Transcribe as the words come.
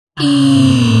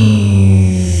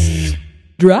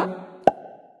Drop.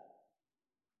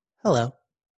 Hello.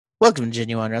 Welcome to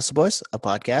Genuine Wrestle Boys, a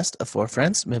podcast of four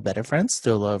friends made better friends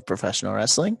through a love of professional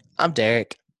wrestling. I'm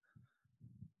Derek.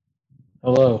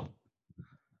 Hello.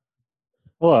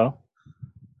 Hello.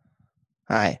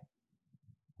 Hi.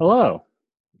 Hello.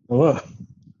 Hello.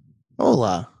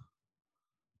 Hola.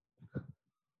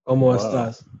 ¿Cómo Hello.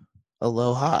 estás?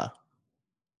 Aloha.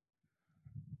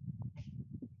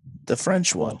 The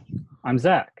French one. I'm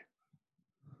Zach.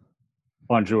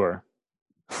 Bonjour.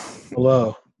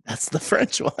 Hello. That's the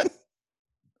French one.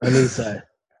 Anisai.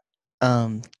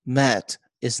 Matt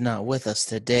is not with us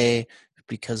today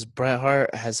because Bret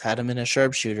Hart has had him in a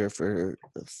sharpshooter for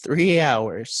 3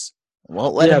 hours.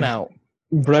 Won't let him out.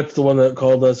 Brett's the one that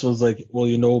called us, was like,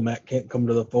 well, Matt can't come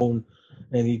to the phone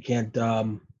and he can't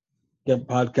get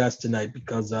podcast tonight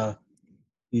because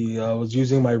he was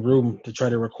using my room to try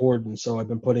to record, and so I've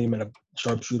been putting him in a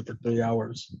sharpshooter for 3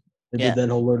 hours. Maybe Yeah. then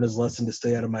he'll learn his lesson to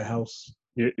stay out of my house.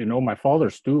 You know, my father,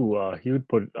 Stu, he would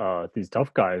put these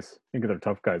tough guys, I think they're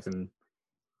tough guys, and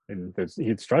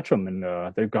he'd stretch them,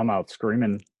 and they'd come out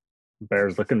screaming,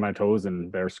 bears licking my toes and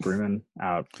bears screaming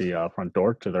out the front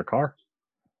door to their car.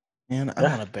 Man, I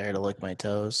Yeah. want a bear to lick my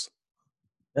toes.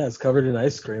 Yeah, it's covered in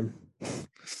ice cream.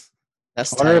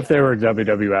 That's I wonder if tight. they were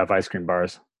WWF ice cream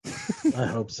bars. I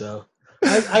hope so.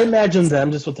 I imagine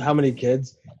them just with how many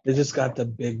kids. They just got the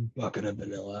big bucket of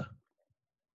vanilla.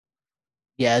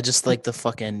 Yeah, just like the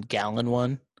fucking gallon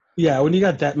one. Yeah, when you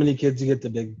got that many kids, you get the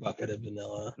big bucket of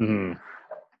vanilla. Mm.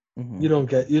 Mhm.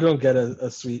 You don't get a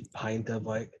sweet pint of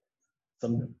like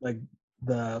some like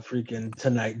the freaking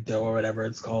Tonight Dough or whatever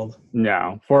it's called.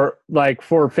 No, for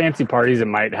fancy parties, it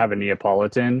might have a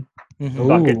Neapolitan Mhm.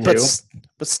 bucket Ooh. too.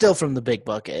 But still from the big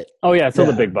bucket. Oh yeah, still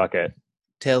the Yeah. big bucket.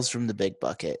 Tales from the big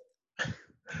bucket.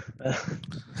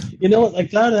 You know what?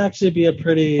 Like that would actually be a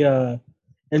pretty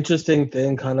interesting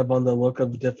thing, kind of on the look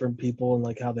of different people and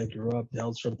like how they grew up.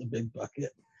 Tales from the Big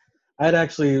Bucket. I'd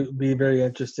actually be very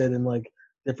interested in like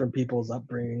different people's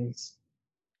upbringings.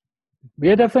 We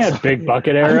had definitely had big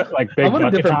bucket era, like big I'm on a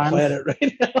bucket different times. planet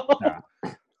right now. Yeah.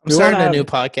 I'm We starting wanna a new have-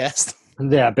 podcast.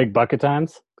 Yeah, big bucket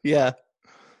times. Yeah.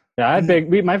 Yeah, I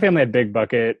had my family had big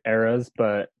bucket eras,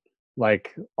 but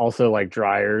like also like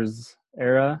dryers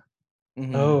era.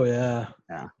 Mhm. Oh yeah.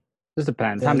 Just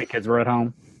depends Yeah. how many kids were at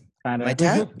home. Kind My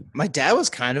of. dad was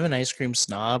kind of an ice cream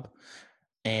snob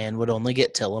and would only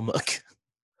get Tillamook.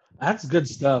 That's good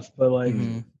stuff, but like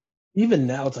Mhm. even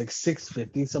now it's like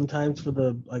 $6.50 sometimes for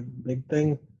the like big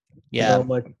thing. Yeah. So I'm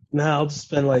like, now I'll just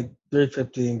spend like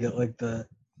 $3.50 and get like the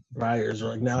Briars, or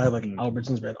like now I have like Mm.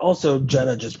 Albertsons brand. Also,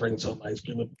 Jenna just brings home ice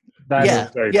cream. That Yeah,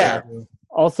 is very yeah. fair.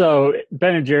 Also,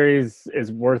 Ben and Jerry's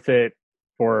is worth it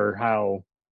for how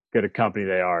good a company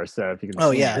they are. So if you can,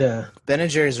 Oh, yeah. Yeah. Ben and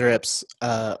Jerry's rips.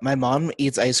 My mom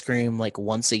eats ice cream like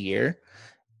once a year,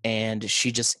 and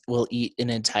she just will eat an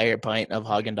entire pint of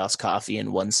Haagen-Dazs coffee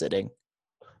in one sitting.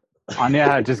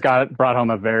 Anya just brought home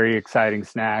a very exciting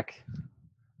snack.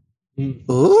 Mm.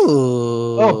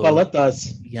 Ooh. Oh,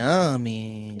 paletas.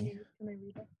 Yummy.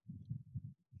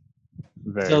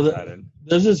 Very So excited.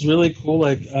 there's this really cool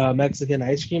like Mexican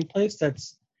ice cream place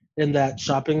that's in that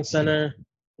shopping center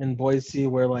in Boise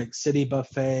where like City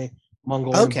Buffet,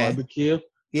 Mongolian Okay. Barbecue,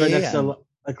 Yeah, right yeah, next to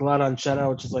like La Ranchera,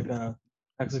 which is like a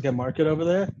Mexican market over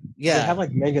there. They yeah. have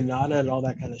like mangonada and all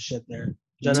that kind of shit there.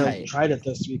 Jenna Tight. tried it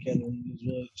this weekend and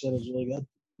it was really good.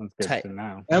 That's good Tight. to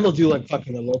know. And they'll do like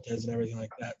fucking elotes and everything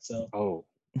like that. So Oh,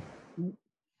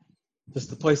 just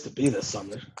the place to be this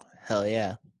summer. Hell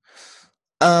yeah.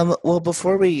 Well,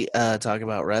 before we talk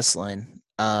about wrestling,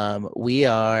 we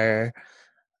got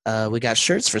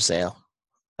shirts for sale.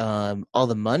 All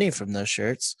the money from those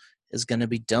shirts is going to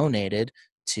be donated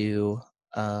to.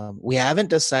 We haven't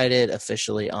decided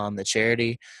officially on the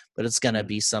charity, but it's going to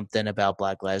be something about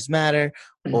Black Lives Matter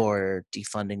or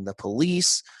defunding the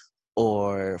police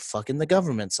or fucking the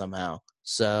government somehow.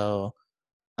 So,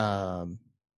 buy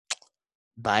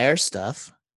our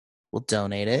stuff. We'll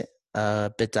donate it.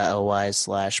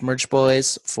 bit.ly/merch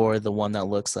boys for the one that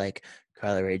looks like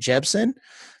Carly Rae Jepsen.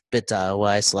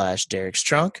 bit.ly/Derek's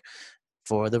Trunk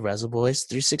for the Wrestle Boys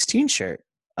 316 shirt.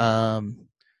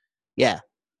 Yeah.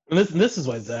 And this is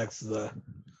why Zach's the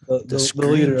leader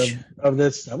Scrooge. of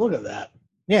this stuff. Look at that.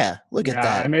 Yeah, look at yeah,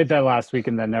 that. I made that last week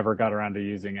and then never got around to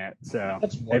using it. So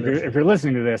That's if wonderful. you're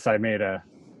listening to this, I made a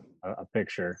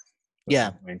picture. with Yeah.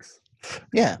 some links.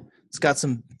 Yeah, it's got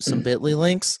some Bitly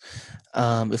links.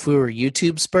 If we were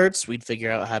YouTube spurts, we'd figure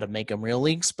out how to make them real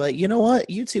links. But you know what?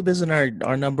 YouTube isn't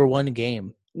our number one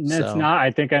game. It's So- not.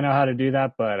 I think I know how to do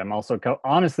that, but I'm also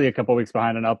honestly a couple weeks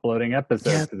behind on uploading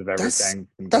episodes Yeah, because of everything.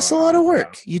 That's a lot of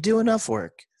work. You do enough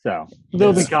work. So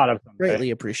they'll be Yes. caught up someday. Greatly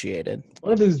appreciated.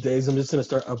 One of these days, I'm just gonna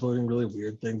start uploading really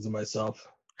weird things of myself.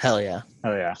 Hell yeah.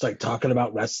 Oh yeah. It's like talking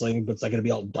about wrestling, but it's like gonna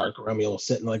be all dark around me. I'll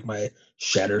sit in like my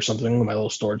shed or something, my little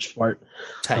storage part.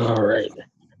 Tight. All right,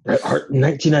 Bret Hart in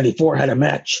 1994 had a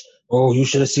match. Oh, you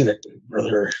should have seen it,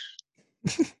 brother.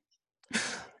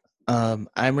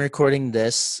 I'm recording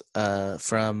this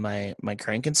from my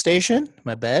cranking station,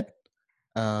 my bed.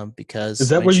 Because Is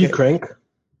that my where you chair- crank?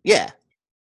 Yeah.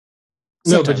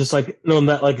 No, but Sometimes. just like no,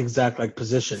 not like exact like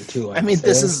position too. Like I mean,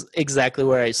 this sitting. is exactly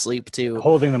where I sleep too.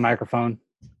 Holding the microphone.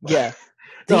 Yeah.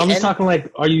 No, The I'm just end- talking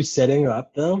like, are you sitting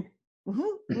up though?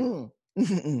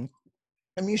 I'm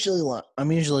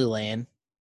usually laying.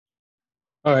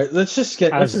 All right, let's just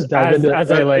dive As into. I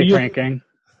are lay you, cranking.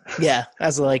 Yeah,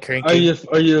 as I like cranking.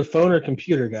 are you a phone or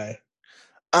computer guy?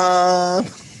 Well,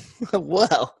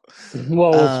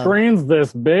 Well, with Um, screens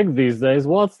this big these days,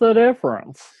 what's the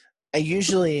difference? I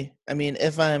mean,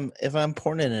 if I'm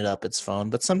porning it up, it's phone,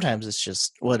 but sometimes it's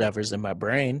just whatever's in my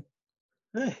brain.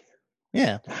 Hey,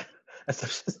 Yeah.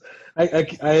 I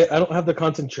don't have the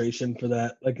concentration for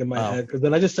that like in my Oh. head because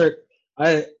then I just start.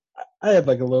 I have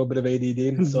like a little bit of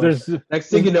ADD. So There's next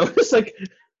thing you know, it's like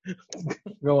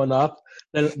going off.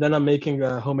 Then I'm making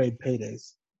homemade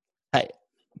paydays.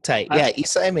 Tight. I- Yeah,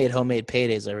 Isai made homemade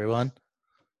paydays, everyone.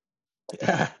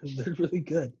 Yeah, they're really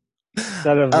good.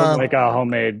 instead of Um, like a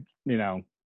homemade,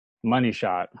 money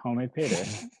shot, homemade payday.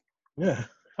 Yeah.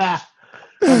 I'm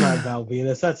not Val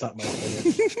Venus. That's not my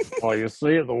thing. Well, you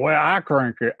see, the way I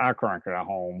crank it at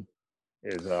home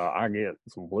is I get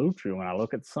some blue chew when I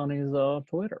look at Sonny's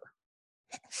Twitter.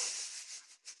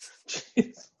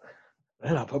 Jeez.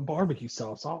 Man, I put barbecue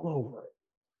sauce all over it.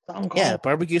 Something Yeah, called-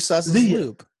 barbecue sauce is The-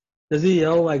 lube. Does he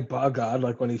yell like "by God"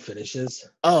 like when he finishes?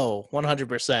 Oh,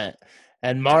 100%.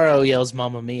 And Morrow yells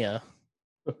Mamma Mia.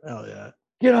 Hell yeah.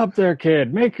 Get up there,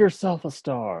 kid. Make yourself a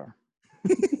star.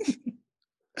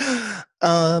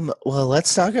 Well,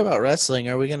 let's talk about wrestling.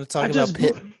 Are we going to talk about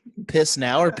piss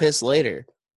now or piss later?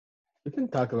 We can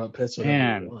talk about piss whenever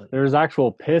Man, we want. there's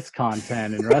actual piss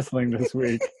content in wrestling this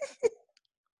week.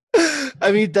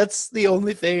 I mean, that's the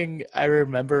only thing I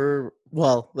remember.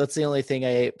 Well, that's the only thing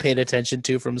I paid attention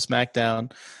to from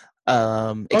SmackDown.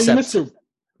 Oh, you Except, missed a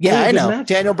yeah, really I good know match.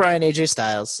 Daniel Bryan, AJ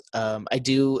Styles. I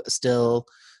do still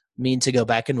mean to go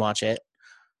back and watch it.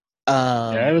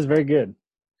 Yeah, it was very good.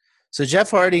 So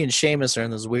Jeff Hardy and Sheamus are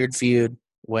in this weird feud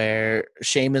where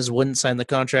Sheamus wouldn't sign the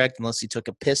contract unless he took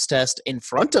a piss test in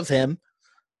front of him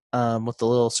with the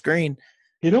little screen.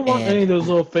 You don't want And- any of those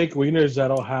little fake wieners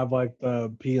that'll have like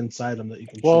the pee inside them that you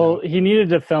can. shoot Well, out. he needed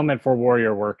to film it for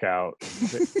Warrior Workout.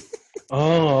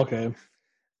 Oh, okay.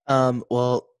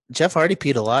 Well, Jeff Hardy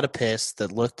peed a lot of piss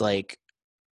that looked like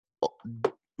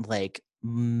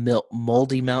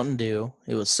moldy Mountain Dew.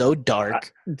 It was so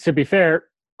dark. To be fair,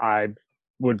 I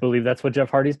would believe that's what Jeff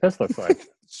Hardy's piss looks like.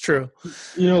 It's true.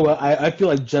 You know what? I feel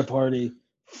like Jeff Hardy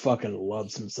fucking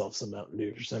loves himself some Mountain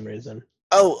Dew for some reason.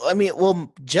 Oh, I mean,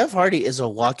 well, Jeff Hardy is a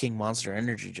walking Monster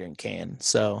Energy drink can.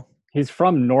 So He's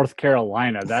from North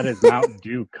Carolina. That is Mountain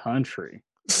Dew country.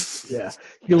 Yeah,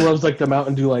 he loves like the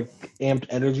Mountain Dew like amped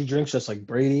energy drinks, just like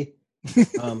Brady. He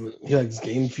likes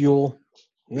Game Fuel.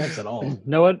 He likes it all. You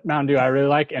know what Mountain Dew I really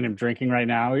like, and I'm drinking right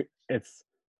now? It's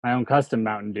my own custom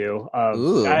Mountain Dew.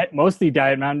 Ooh. Mostly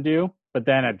Diet Mountain Dew, but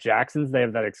then at Jackson's, they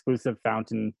have that exclusive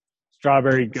fountain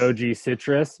strawberry goji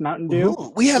citrus Mountain Dew.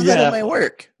 Ooh, we have that Yeah. at my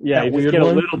work. Yeah, That you just weird get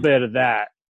one? a little bit of that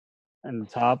on the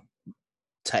top.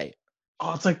 Tight.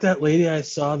 Oh, it's like that lady I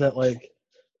saw that like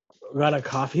got a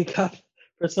coffee cup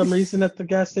for some reason at the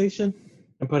gas station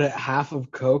and put it half of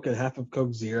Coke and half of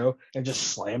Coke Zero and just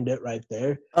slammed it right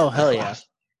there. Oh, hell yeah.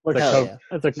 Like It's a Hell Coke,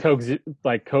 It's a Coke,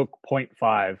 like Coke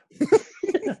 0.5.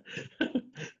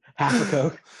 half a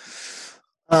Coke.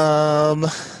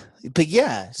 But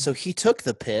yeah, so he took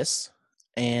the piss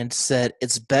and said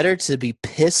it's better to be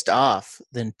pissed off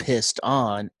than pissed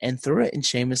on and threw it in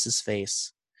Sheamus's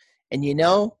face. And you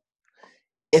know,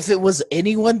 if it was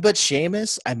anyone but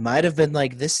Sheamus, I might have been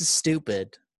like, this is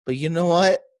stupid. But you know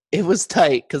what? It was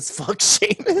tight because fuck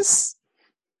Sheamus.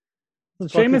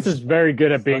 Sheamus is very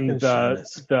good at being fucking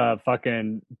Sheamus. the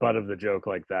fucking butt of the joke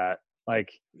like that.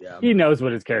 Like, Yeah. he knows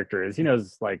what his character is. He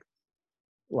knows like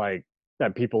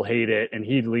that people hate it, and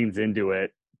he leans into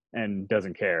it and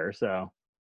doesn't care. So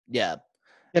Yeah.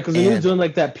 Yeah, because when he was And- doing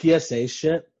like that PSA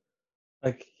shit,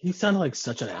 like he sounded like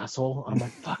such an asshole. I'm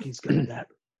like, fuck, he's good at that.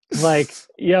 like,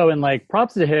 and like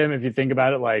props to him if you think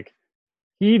about it. Like,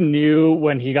 he knew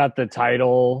when he got the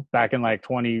title back in like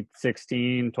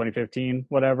 2016, 2015,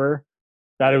 whatever,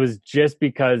 that it was just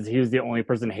because he was the only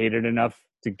person hated enough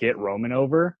to get Roman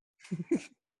over.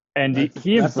 And That's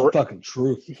the fucking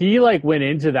truth. he like went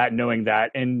into that knowing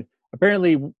that, and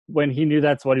apparently when he knew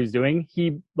that's what he was doing,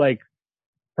 he like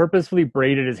purposefully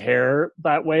braided his hair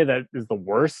that way. That is the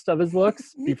worst of his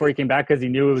looks before he came back because he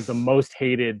knew it was the most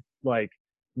hated like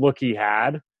look he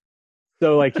had.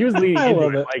 So like he was leaning I into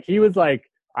love it. it. Like he was like,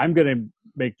 I'm gonna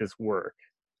make this work.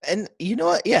 And you know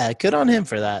what? Yeah, good on him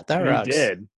for that. That And rocks. he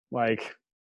did. Like,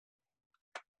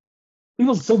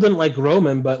 People still didn't like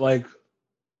Roman, but like,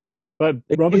 but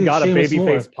They Roman hated got a Sheamus more.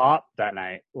 babyface pop that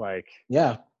night. Like,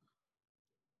 yeah.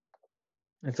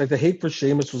 It's like the hate for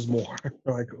Sheamus was more.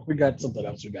 Like, we got something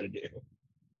else we got to do.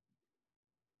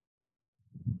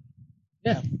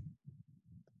 Yeah.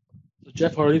 So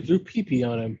Jeff Hardy threw pee-pee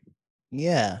on him.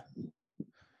 Yeah.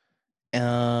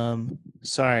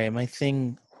 Sorry,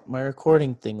 my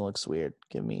recording thing looks weird.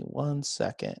 Give me 1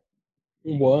 second.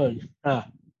 One. Ah,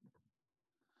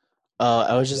 Oh,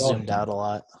 I was just Oh. zoomed out a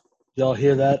lot. did y'all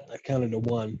hear that? I counted to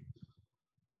one.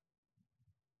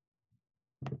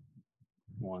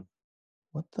 one.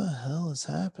 What the hell is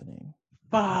happening?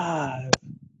 5.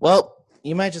 Well,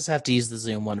 you might just have to use the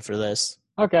Zoom one for this.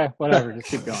 Okay, whatever. Just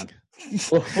keep going.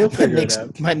 We'll figure it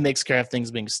out. My Mixcraft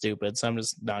thing's being stupid, so I'm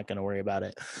just not going to worry about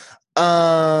it.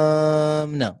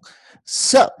 No.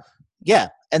 So, yeah.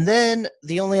 And then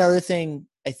the only other thing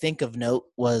I think of note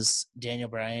was Daniel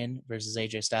Bryan versus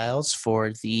AJ Styles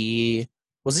for the,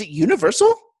 was it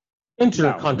Universal?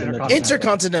 Intercontinental.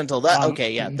 Intercontinental. That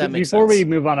okay, yeah, that makes Before sense. we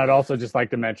move on, I'd also just like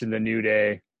to mention the New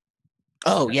Day.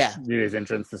 Oh yeah, New Day's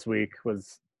entrance this week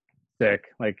was sick.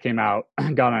 Like came out,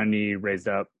 got on a knee, raised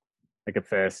up like a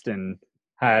fist, and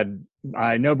had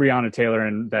I know Breonna Taylor,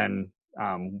 and then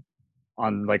on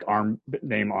like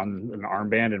name on an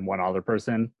armband and one other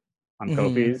person on Mhm.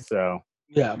 Kofi's. So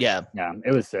Yeah. yeah,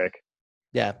 it was sick.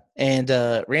 yeah. And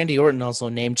Randy Orton also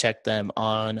name checked them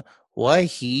on why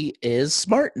he is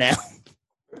smart now.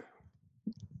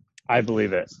 I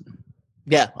believe it.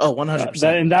 Yeah. Oh,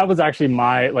 100%. And that was actually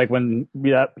my like when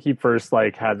he first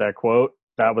like had that quote.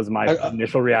 That was my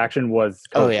initial reaction was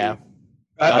Kofi. Oh yeah.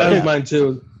 That was mine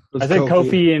too. I think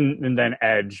Kofi and then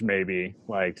Edge maybe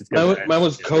like just mine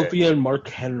was Kofi and Mark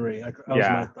Henry. That was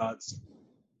my thoughts.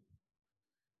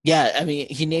 Yeah, I mean,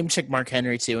 he name checked Mark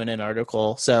Henry too in an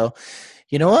article. So,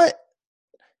 you know what?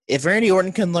 If Randy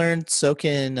Orton can learn, so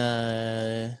can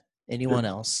anyone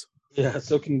else. Yeah,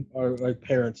 so can our like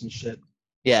parents and shit.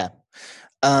 Yeah.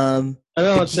 I'm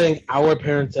not saying our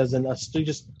parents as in us,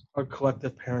 just our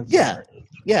collective parents. Yeah.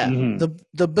 Yeah. Mhm.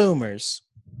 The boomers.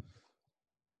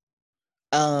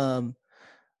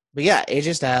 But yeah,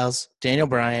 AJ Styles, Daniel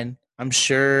Bryan. I'm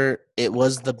sure it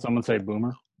was the Someone say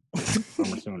boomer.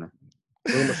 Boomer sooner.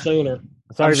 Boomer sooner.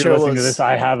 Sorry I'm if sure you're it listening to was- this.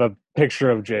 I have a picture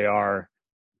of JR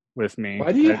with me.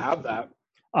 Why do you have that?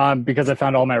 Because I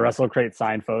found all my WrestleCrate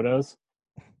signed photos.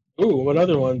 Ooh, what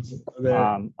other ones are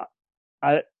there?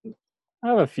 I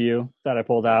have a few that I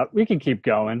pulled out. We can keep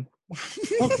going.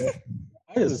 Okay.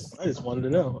 I just wanted to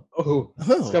know. Oh, it's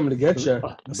Oh, coming to get you.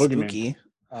 Boogeyman. spooky.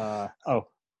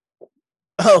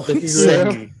 Thank you,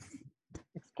 Sick.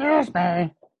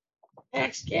 Graham.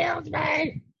 Excuse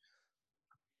me.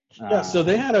 Yeah, so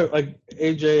they had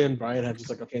AJ and Brian had just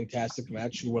like a fantastic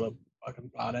match. Who would have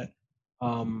fucking bought it?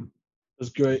 It was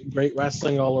great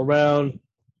wrestling all around,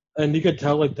 and you could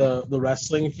tell like the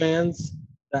wrestling fans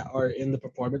that are in the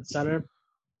performance center.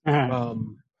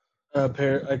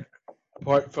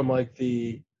 Apart from like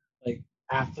the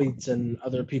athletes and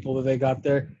other people that they got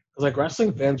there, because the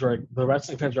wrestling fans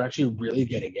were actually really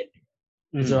getting it.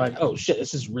 They're like, oh shit,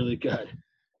 this is really good.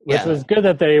 Which was good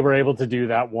that they were able to do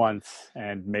that once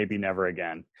and maybe never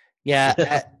again.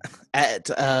 Yeah, at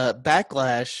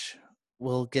Backlash,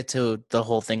 we'll get to the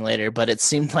whole thing later, but it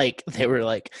seemed like they were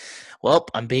like, well,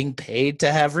 I'm being paid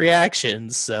to have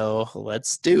reactions, so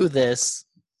let's do this.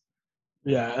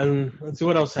 Yeah, and let's see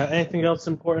what else. Anything else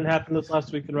important happened this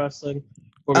last week in wrestling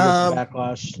before we get to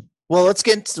Backlash? Well, let's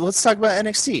talk about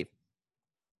NXT.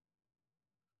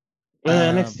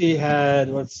 NXT had,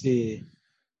 let's see,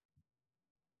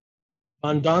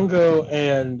 Fandango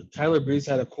and Tyler Breeze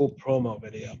had a cool promo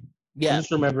video. Yeah. I'm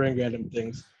just remembering random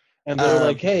things. And they were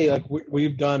like, hey,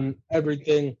 we've done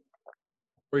everything.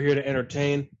 We're here to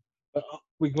entertain. But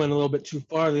we went a little bit too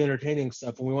far, the entertaining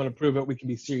stuff, and we want to prove that we can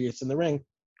be serious in the ring.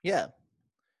 Yeah.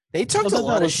 They talked a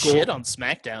lot of shit on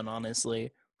SmackDown,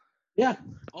 honestly. Yeah.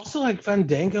 Also,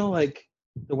 Fandango,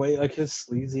 the way, his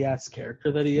sleazy-ass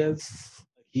character that he is,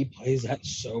 he plays that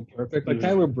so perfect.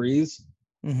 Tyler Breeze,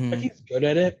 he's good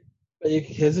at it. But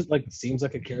his seems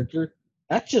like a character.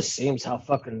 That just seems how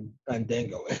fucking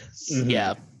Fandango is.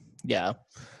 Yeah. Yeah.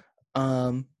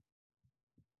 Adam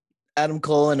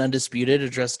Cole and Undisputed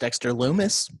addressed Dexter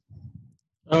Lumis.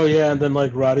 Oh yeah, and then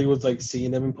like Roddy was like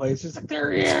seeing him in place. He's like,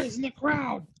 there he is in the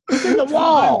crowd. In the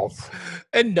walls.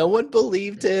 And no one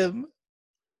believed him.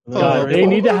 And then God, Barry- they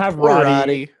need to have poor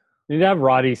Roddy. They need to have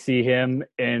Roddy see him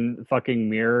in fucking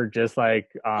mirror, just like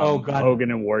Oh, God.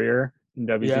 Hogan and Warrior in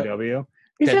WCW.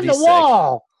 He's That'd in be the sick.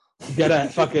 wall. get a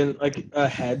fucking like a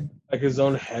head, like his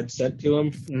own head sent to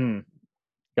him. Mm.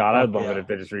 God, I'd love Yeah. it if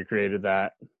they just recreated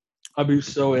that. I'd be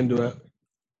so into it.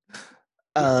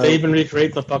 Uh, They even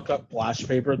recreate the fucked up flash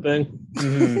paper thing.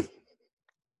 Mhm.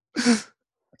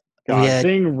 God, Yeah.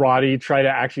 seeing Roddy try to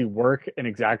actually work an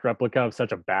exact replica of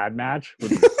such a bad match would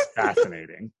be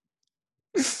fascinating.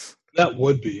 That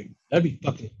would be. That'd be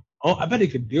fucking. Oh, I bet he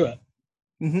could do it.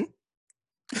 Mhm.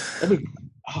 That'd be.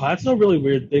 Oh, that's a really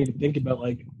weird thing to think about.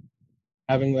 Like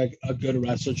having like a good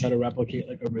wrestler try to replicate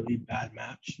like a really bad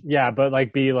match. Yeah, but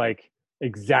like be like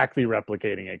exactly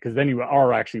replicating it because then you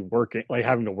are actually working, like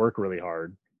having to work really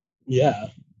hard. Yeah,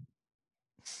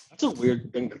 that's a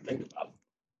weird thing to think about.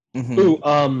 Mhm.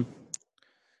 Ooh,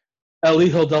 El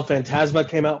Hijo del Fantasma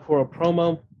came out for a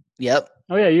promo. Yep.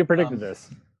 Oh yeah, you predicted this.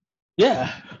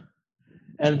 Yeah,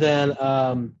 and then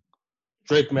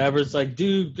Drake Maverick's like,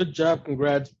 dude, good job,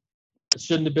 congrats. It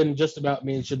shouldn't have been just about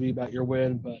me. It should be about your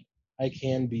win, but I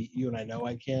can beat you, and I know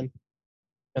I can.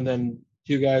 And then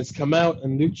two guys come out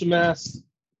in lucha masks,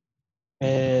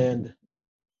 and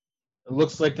it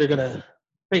looks like they're gonna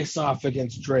face off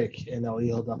against Drake and El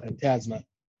Hijo del Fantasma.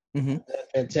 Mhm.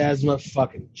 Fantasma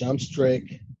fucking jumps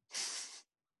Drake.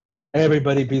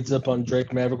 Everybody beats up on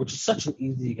Drake Maverick, which is such an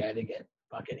easy guy to get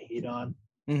fucking heat on.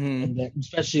 Mhm. And then,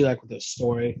 especially like with his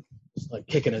story, just like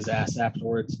kicking his ass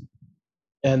afterwards.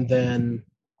 And then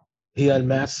he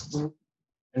unmasks him,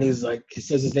 and he's like, he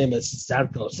says his name is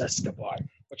Santos Escobar,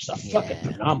 which is a fucking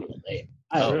Yeah. phenomenal name. It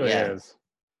Oh, really yeah. is.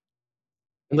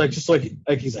 And like just like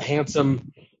he's a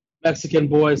handsome Mexican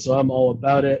boy, so I'm all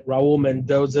about it. Raul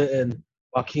Mendoza and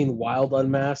Joaquin Wild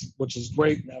unmasked, which is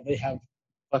great. Now they have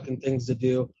fucking things to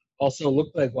do. Also,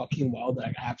 looked like Joaquin Wild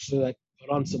like actually like put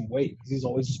on some weight because he's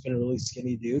always just been a really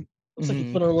skinny dude. Looks like he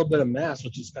Mhm. put on a little bit of mass,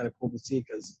 which is kind of cool to see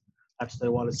because that's what I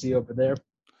want to see over there.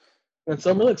 And so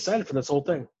I'm really excited for this whole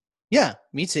thing. Yeah,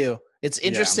 me too. It's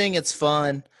interesting. It's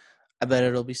fun. I bet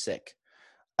it'll be sick.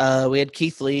 We had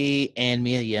Keith Lee and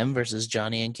Mia Yim versus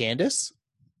Johnny and Candice.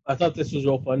 I thought this was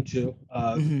real fun too.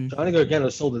 Mhm. Johnny Gargano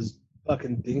sold his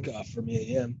fucking dink off for me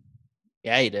again,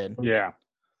 Yeah, he did. Yeah.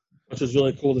 which was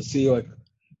really cool to see. Like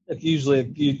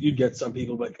usually you'd get some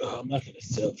people like, oh, I'm not gonna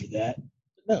sell for that.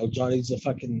 No, Johnny's a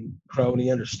fucking pro and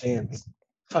he understands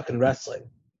fucking wrestling.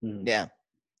 Mhm. Yeah.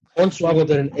 Hornswoggle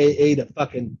did an AA to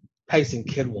fucking Tyson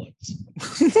Kidd once.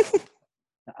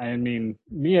 I mean,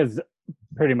 Mia's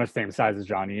pretty much the same size as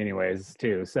Johnny, anyways,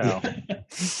 too. So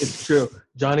It's true.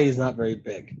 Johnny is not very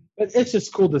big, but it's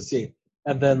just cool to see.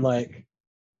 And then like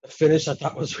the finish, I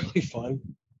thought was really fun.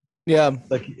 Yeah.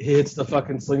 Like he hits the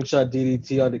fucking slingshot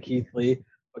DDT onto Keith Lee,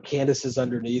 but Candice is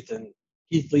underneath, and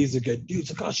Keith Lee's a good dude.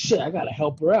 It's like, oh shit, I gotta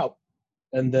help her out.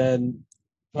 And then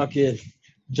fucking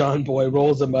John Boy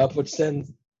rolls him up, which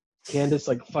sends Candice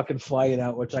like fucking flying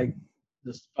out, which I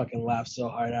just fucking laughed so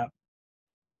hard at.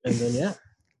 And then yeah,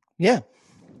 Yeah.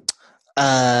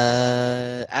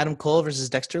 Adam Cole versus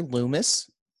Dexter Loomis.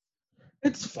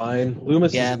 it's fine.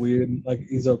 Loomis Yeah. is weird. Like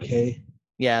he's okay.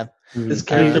 Yeah. His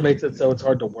character Uh, makes it so it's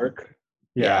hard to work.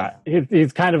 yeah,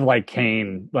 he's kind of like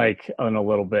Kane, like in a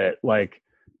little bit, like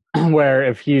where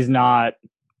if he's not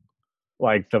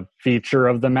like the feature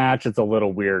of the match, it's a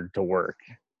little weird to work.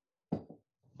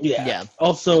 Yeah. Yeah.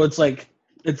 Also, it's like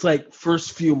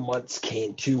first few months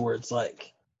Kane too, where it's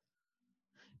like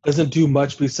doesn't do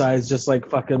much besides just like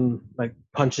fucking like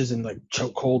punches and like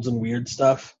choke holds and weird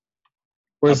stuff.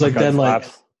 Whereas like Uppercut then like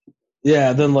slaps.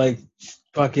 yeah, then like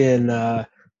fucking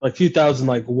like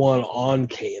 2001 on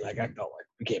Kane, like I felt like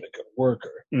became a good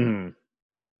worker. Mhm.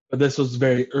 But this was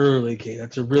very early Kane.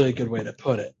 That's a really good way to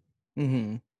put it.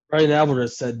 Mm-hmm. Right now would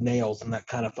have said nails, and that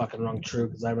kind of fucking rung true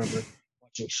because I remember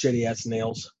watching shitty ass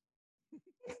nails.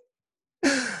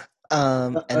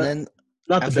 And then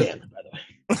Not After- the band, by the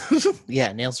way.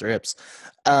 yeah, nails rips.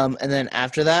 And then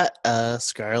after that,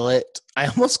 Scarlett. I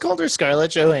almost called her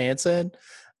Scarlett Johansson.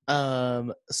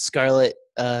 Scarlett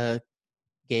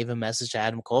gave a message to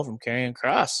Adam Cole from Karrion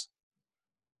Cross.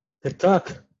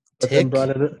 TikTok. But then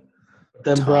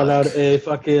brought out a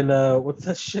fucking what's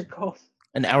that shit called?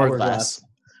 An hourglass.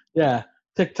 Yeah,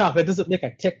 TikTok. It doesn't make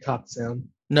a TikTok sound.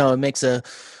 No, it makes a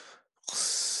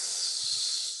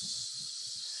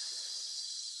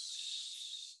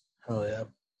Oh yeah,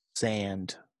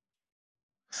 sand.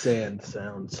 sand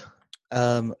sounds.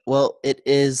 Well, it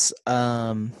is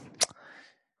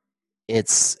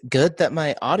It's good that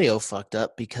my audio fucked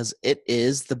up because it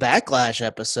is the Backlash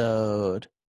episode.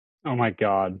 Oh my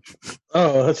god.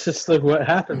 Oh, that's just like what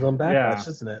happens on Backlash, Yeah.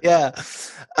 isn't it?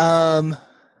 Yeah.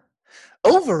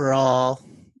 Overall,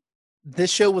 this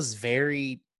show was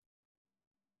very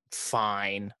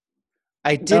fine.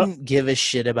 I didn't give a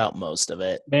shit about most of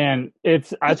it. Man, I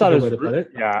That's a thought good it way was to put it.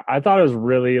 yeah, I thought it was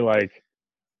really like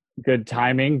good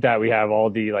timing that we have all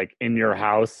the like in your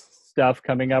house stuff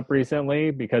coming up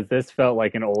recently, because this felt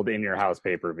like an old in your house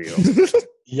pay-per-view.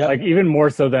 Yep. Like even more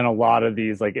so than a lot of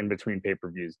these like in between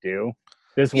pay-per-views do.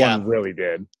 This Yeah. one really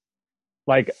did.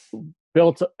 Like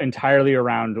built entirely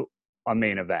around a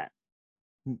main event.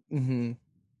 Mm-hmm.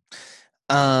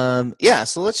 Yeah,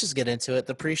 so let's just get into it.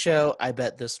 The pre-show, I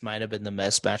bet this might have been the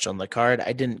best match on the card.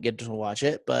 I didn't get to watch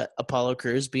it, but Apollo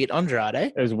Crews beat Andrade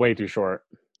It was way too short.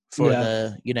 for Yeah.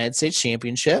 the United States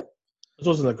Championship. This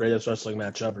wasn't the greatest wrestling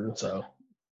match ever, so.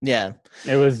 Yeah.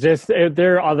 It was just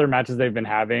their other matches they've been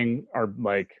having are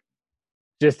like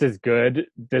just as good.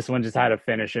 This one just had a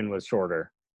finish and was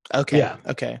shorter. Okay. Yeah.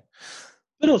 Okay.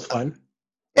 But it was fun.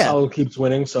 Yeah. Apollo keeps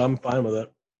winning, so I'm fine with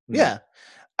it. Yeah.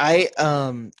 I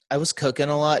was cooking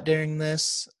a lot during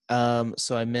this. So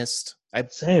I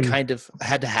Same. kind of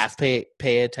had to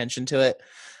pay attention to it.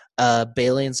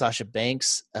 Bailey and Sasha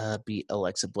Banks beat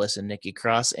Alexa Bliss and Nikki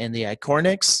Cross and the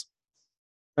Iconics.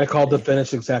 I called the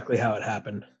finish exactly how it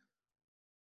happened.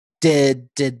 Did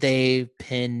they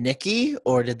pin Nikki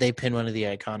or did they pin one of the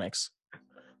Iconics?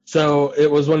 So it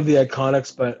was one of the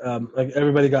Iconics, but like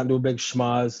everybody got into a big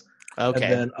schmaz. Okay.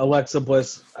 And then Alexa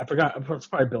Bliss, I forgot, it's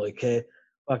probably Billie Kay,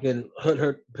 fucking hit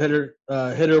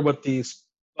her with the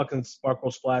fucking Sparkle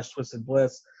Splash Twisted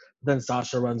Bliss. Then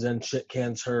Sasha runs in, shit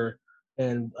cans her,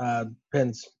 and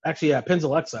pins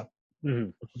Alexa,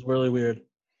 which is really weird.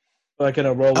 Like in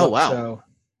a roll-up. Oh, wow. So,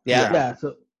 Yeah. yeah.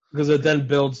 So because it then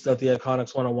builds that the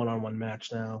Iconics want a one-on-one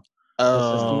match now.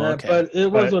 Oh, okay. But it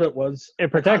was what it was.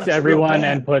 It protects Iconics are real everyone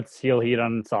bad. and puts heel heat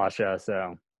on Sasha,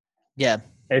 so Yeah.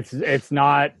 it's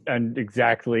not an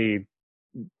exactly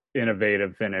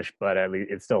innovative finish, but at least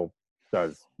it still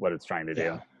does what it's trying to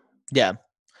do. Yeah.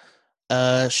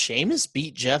 Yeah. Sheamus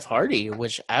beat Jeff Hardy,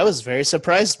 which I was very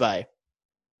surprised by.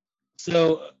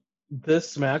 So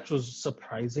this match was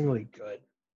surprisingly good.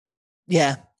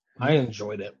 Yeah. I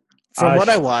enjoyed it. From what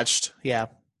I watched, yeah.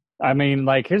 I mean,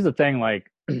 like, here's the thing, like,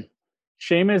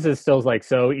 Sheamus is still like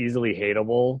so easily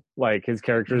hateable. Like his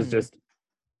character is just,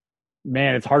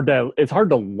 man, it's hard to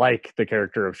like the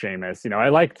character of Sheamus. You know, I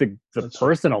like the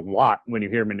person a lot when you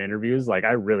hear him in interviews. Like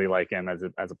I really like him as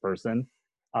a person.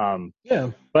 Yeah.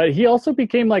 But he also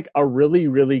became like a really,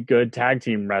 really good tag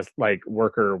team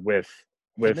worker with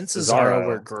Him and Cesaro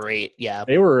were great. Yeah.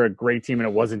 They were a great team, and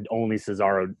it wasn't only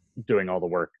Cesaro doing all the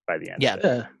work by the end.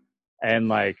 Yeah. And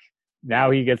like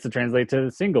now he gets to translate to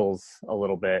the singles a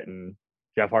little bit, and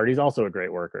Jeff Hardy's also a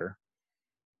great worker.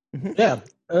 Yeah.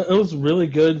 It was really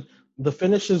good. The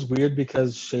finish is weird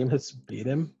because Sheamus beat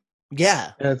him.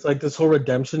 Yeah. And it's like this whole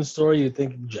redemption story. You'd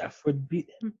think Jeff would beat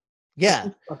him. Yeah.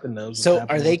 Who fucking knows? So what's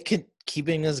are happening? they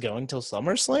keeping this going till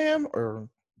SummerSlam, or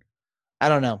I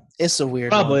don't know. It's a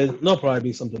weird Probably. one. There'll probably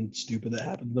be something stupid that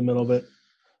happens in the middle of it.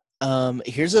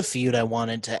 Here's a feud I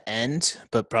wanted to end,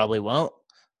 but probably won't.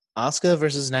 Asuka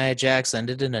versus Nia Jax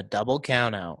ended in a double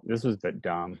countout. This was a bit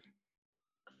dumb.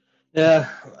 Yeah.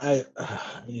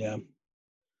 Yeah.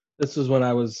 This was when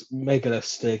I was making a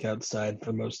steak outside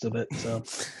for most of it. So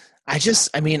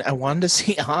I wanted to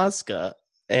see Asuka.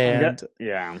 And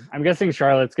I'm guessing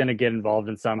Charlotte's going to get involved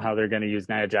in somehow. They're going to use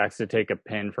Nia Jax to take a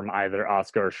pin from either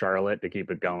Asuka or Charlotte to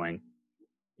keep it going.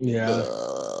 yeah.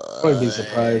 Wouldn't be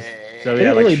surprised. So They yeah,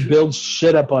 didn't like really build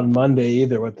shit up on Monday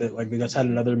either with it. Like they just had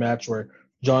another match where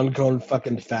John Cone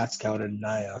fucking fast counted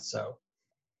Nia. So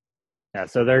yeah,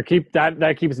 so they're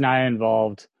that keeps Nia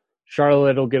involved.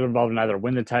 Charlotte will get involved in either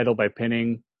win the title by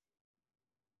pinning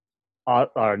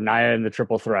Nia in the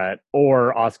triple threat,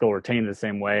 or Asuka will retain the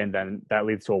same way, and then that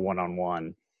leads to a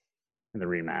one-on-one in the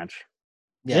rematch.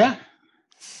 yeah.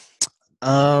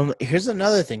 Here's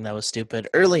another thing that was stupid.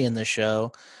 Early in the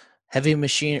show, not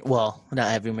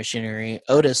Heavy Machinery,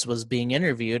 Otis was being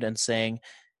interviewed and saying,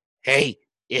 "Hey,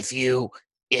 if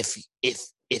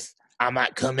I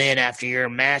might come in after your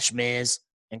match, Miz,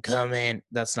 and come in."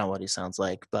 That's not what he sounds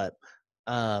like, but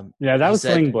Yeah, that he was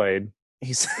said- Sling Blade.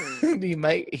 he said he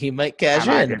might cash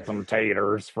I might in. get some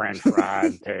taters, French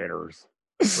fried taters.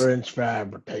 French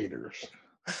fried potatoes.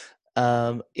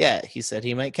 Yeah, he said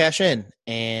he might cash in.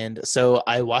 And so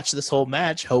I watched this whole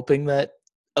match hoping that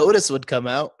Otis would come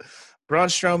out. Braun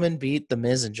Strowman beat The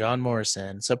Miz and John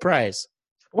Morrison. Surprise.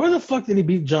 Where the fuck did he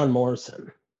beat John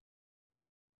Morrison?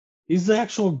 He's the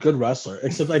actual good wrestler,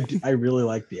 except I really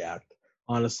like the act.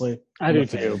 honestly. I I'm do a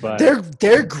fan. too, but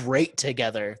They're great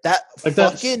together. That Like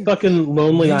that fucking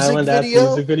Lonely music Island ass video?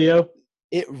 music video.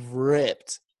 it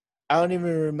ripped. I don't even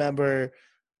remember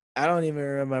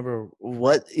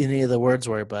what any of the words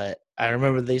were, but I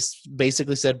remember they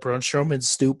basically said Braun Strowman's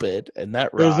stupid, and that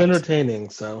It was rocked. entertaining,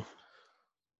 so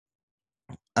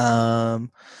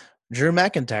Drew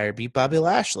McIntyre beat Bobby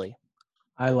Lashley.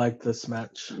 I liked this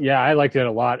match. yeah, I liked it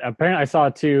a lot. Apparently, I saw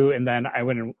it too, and then I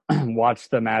went and watched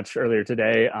the match earlier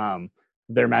today.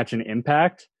 Their match in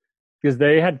Impact, because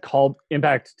they had called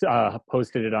Impact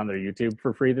posted it on their YouTube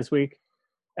for free this week,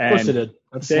 Of course and it did.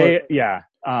 That's they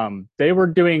smart. they were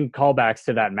doing callbacks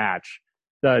to that match.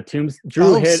 The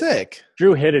Drew Sick.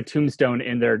 hit a tombstone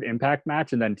in their Impact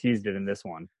match, and then teased it in this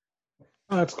one.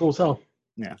 Oh, that's cool as hell.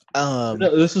 Yeah. No,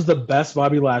 this is the best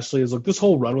Bobby Lashley is. Like this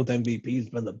whole run with MVP has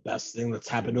been the best thing that's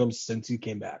happened to him since he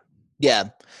came back Yeah.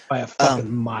 by a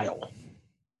fucking mile.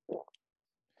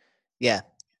 Yeah.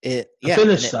 The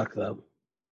finish sucked though.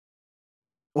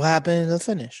 What happened in the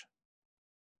finish?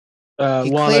 He Lana,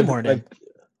 Claymored him.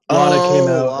 Lana came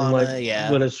out Lana, and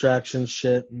yeah. the distraction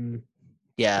shit, and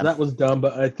Yeah. that was dumb.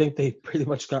 But I think they pretty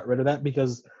much got rid of that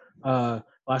because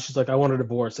Lashley's like, I want a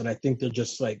divorce, and I think they're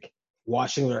just like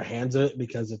washing their hands of it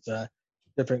because it's a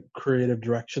different creative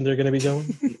direction they're going to be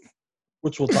going,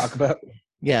 which we'll talk about.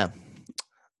 Yeah.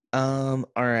 All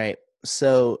right.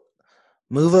 So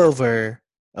move over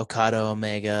Okada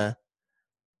Omega.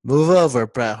 Move over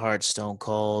Bret Hart Stone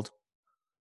Cold.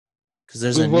 Because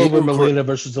there's Move a over new Melina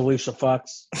versus Alicia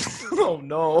Fox. Oh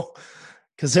no.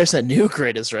 Because there's a new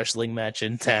greatest wrestling match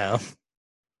in town.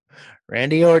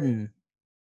 Randy Orton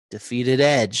defeated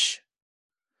Edge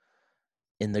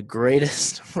in the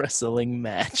greatest wrestling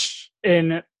match.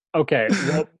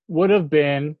 What would have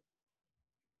been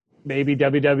maybe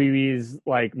WWE's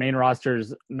like main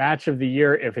roster's match of the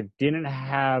year if it didn't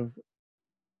have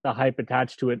the hype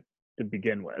attached to it to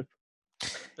begin with.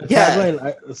 The Yeah.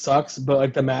 tagline sucks, but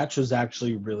like the match was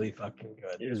actually really fucking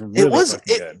good. It was really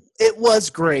fucking good. It was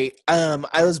great.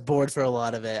 I was bored for a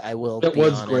lot of it. I will It be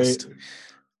was honest. great.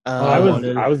 I was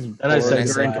and I bored said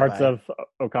during goodbye. parts of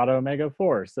Okada Omega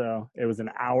 4, so it was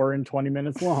an hour and 20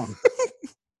 minutes long.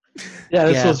 Yeah,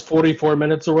 this was 44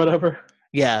 minutes or whatever.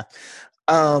 Yeah.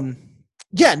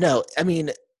 Yeah, no, I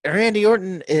mean, Randy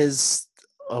Orton is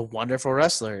a wonderful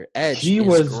wrestler. Edge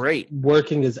is great.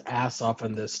 Working his ass off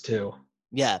in this too.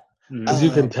 Yeah. As you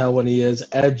can tell when he is.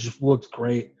 Edge looks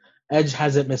great. Edge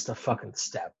hasn't missed a fucking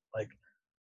step. Like,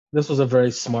 this was a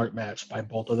very smart match by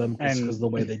both of them just because of the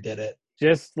way they did it.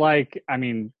 Just like, I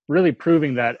mean, really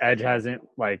proving that Edge hasn't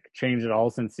like changed at all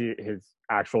since his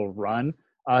actual run.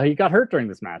 He got hurt during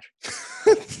this match.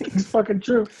 It's fucking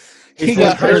true. He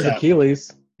got hurt.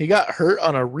 Achilles. He got hurt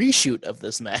on a reshoot of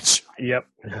this match. Yep.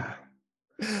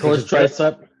 Tore his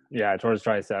tricep. Yeah, tore his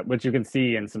tricep, which you can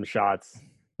see in some shots.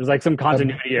 There's like some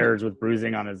continuity errors with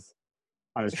bruising on his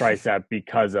tricep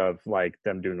because of like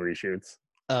them doing reshoots.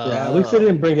 Yeah, at least they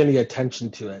didn't bring any attention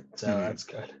to it, so that's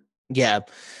good. Yeah.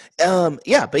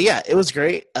 But yeah, it was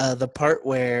great. The part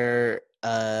where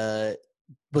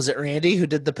was it Randy who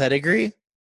did the pedigree?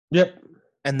 Yep.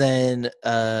 And then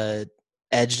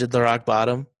Edge did the rock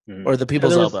bottom or the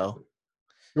people's elbow.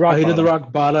 He did the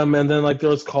rock bottom, and then like there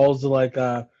was calls to like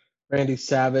Randy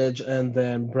Savage and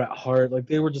then Bret Hart. Like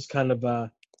they were just kind of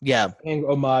paying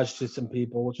homage to some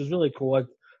people, which was really cool. Like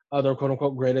other quote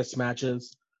unquote greatest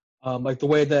matches. Like the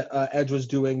way that Edge was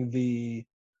doing the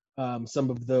some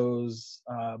of those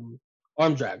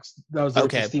arm drags. That was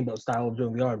the Steamboat style of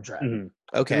doing the arm drag. Mm-hmm.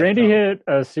 Okay. Did Randy hit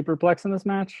a superplex in this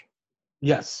match?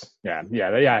 Yes. Yeah,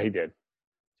 he did.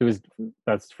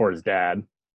 That's for his dad.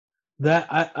 That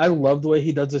I love the way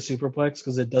he does the superplex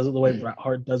because it does it the way Bret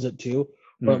Hart does it too.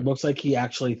 But it looks like he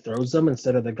actually throws them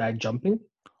instead of the guy jumping.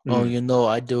 Oh,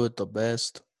 I do it the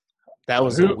best. That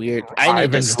was weird. I need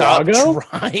Ivan to stop Drago?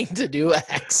 trying to do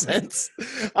accents.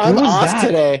 I'm off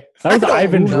today. That was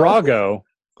Ivan Drago.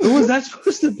 Who was that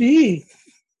supposed to be?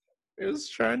 It was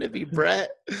trying to be Brett,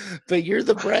 but you're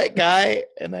the Brett guy,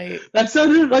 and that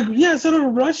sounded like it sounded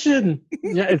Russian.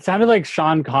 Yeah, it sounded like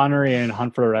Sean Connery in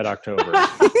Hunt for the Red October.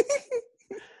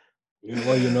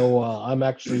 Well, I'm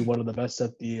actually one of the best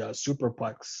at the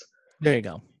superplex. There you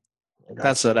go.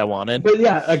 That's what I wanted. But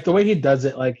yeah, like the way he does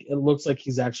it, like it looks like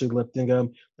he's actually lifting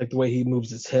them. Like the way he moves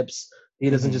his hips, he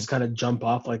doesn't just kind of jump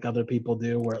off like other people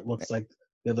do, where it looks like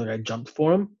the other guy jumped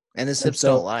for him. And his hips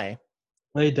don't lie.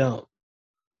 They don't.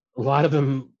 A lot of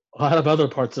other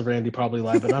parts of Randy probably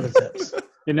lie, but not his hips.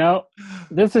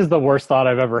 This is the worst thought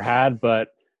I've ever had, but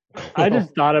I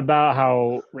just thought about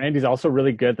how Randy's also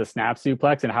really good at the snap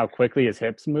suplex and how quickly his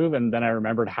hips move, and then I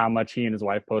remembered how much he and his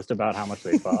wife post about how much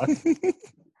they fuck.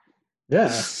 Yeah,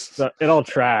 so it all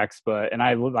tracks, and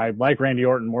I like Randy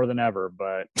Orton more than ever,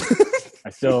 but I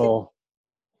still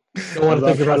Don't want to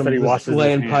think about trust that him he just washes his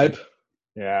laying hands. pipe.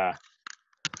 Yeah.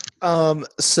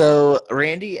 So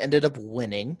Randy ended up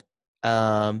winning,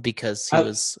 because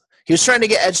he was trying to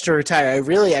get Edge to retire. I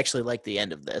really actually like the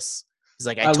end of this. He's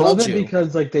like, I told love you. it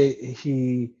because like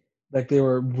they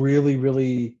were really,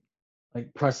 really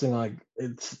like pressing like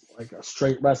it's like a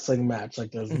straight wrestling match.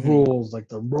 Like there's rules, like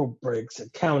the rope breaks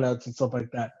and countouts and stuff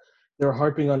like that. They were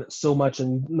harping on it so much,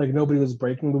 and like nobody was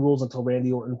breaking the rules until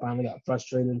Randy Orton finally got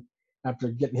frustrated after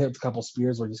getting hit with a couple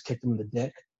spears, where he just kicked him in the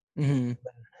dick,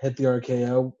 hit the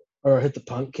RKO or hit the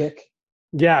punt kick.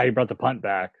 Yeah, he brought the punt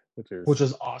back, which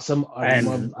is awesome.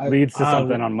 Leads to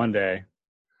something on Monday.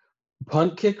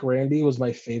 Punt kick Randy was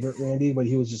my favorite Randy, but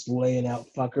he was just laying out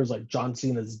fuckers like John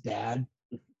Cena's dad,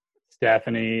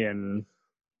 Stephanie, and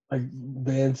like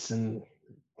Vince, and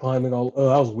climbing all. Oh,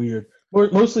 that was weird.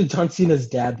 Mostly John Cena's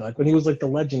dad, like when he was like the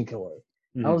legend killer.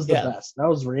 That was the best. That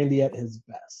was Randy at his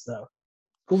best. So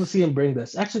cool to see him bring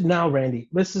this. Actually, now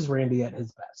this is Randy at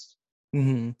his best.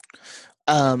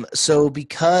 So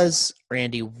because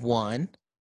Randy won,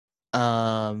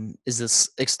 is this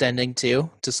extending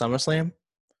to SummerSlam?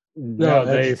 No,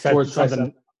 they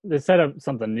set up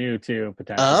something new too,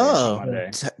 potentially on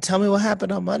Monday. Tell me what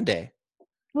happened on Monday.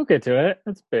 We'll get to it.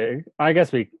 It's big. I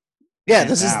guess we. Yeah,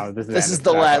 this is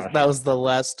the last. That was the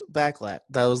last Backlash.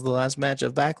 That was the last match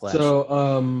of Backlash. So,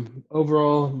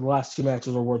 overall, the last two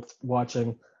matches are worth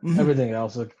watching. Everything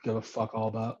else, I could give a fuck all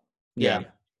about. Yeah.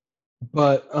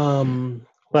 But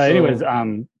anyways,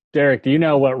 Derek, do you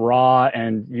know what Raw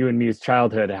and you and me's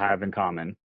childhood have in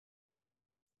common?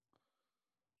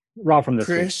 Raw from this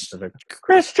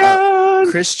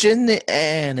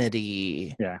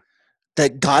Christianity. Yeah.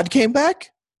 That God came back?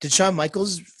 Did Shawn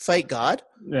Michaels fight God?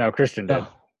 No, Christian did.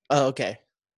 Oh, okay.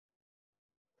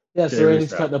 Yeah, so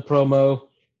Randy's cutting a promo.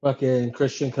 Fucking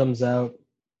Christian comes out.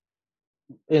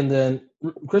 And then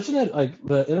Christian had, like,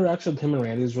 the interaction with him and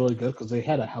Randy is really good because they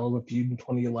had a hell of a feud in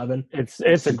 2011.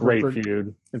 It's a great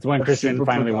feud. It's when Christian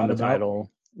finally won the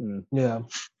title. Yeah.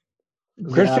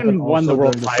 Christian won the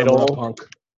world title.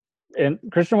 And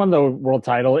Christian won the world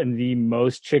title in the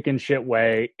most chicken shit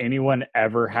way anyone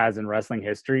ever has in wrestling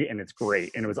history, and it's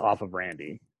great. And it was off of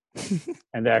Randy.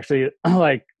 And they actually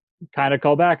like kind of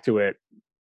call back to it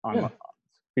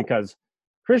because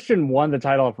Christian won the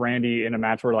title off Randy in a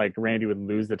match where like Randy would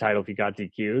lose the title if he got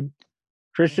DQ'd.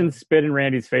 Christian spit in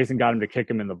Randy's face and got him to kick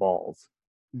him in the balls.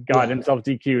 Got himself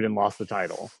DQ'd and lost the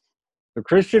title. So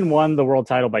Christian won the world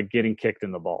title by getting kicked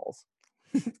in the balls.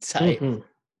 Tight.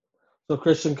 So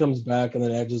Christian comes back, and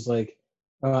then Edge is like,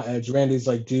 Randy's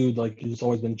like, dude, like, you've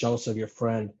always been jealous of your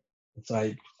friend. It's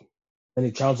like, and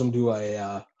he challenges him to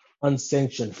a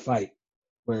unsanctioned fight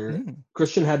where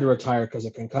Christian had to retire because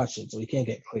of concussion, so he can't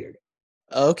get cleared.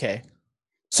 Okay.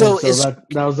 So that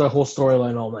was the whole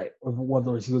storyline all night of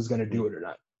whether he was going to do it or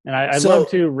not. And I love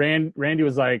too. Randy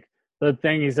was like, the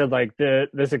thing he said, like,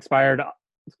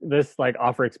 this like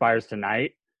offer expires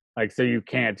tonight, like, so you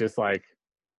can't just like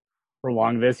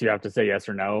prolong this. You have to say yes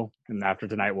or no, and after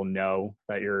tonight we'll know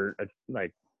that you're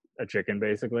a chicken,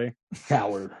 basically.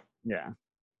 Coward. Yeah.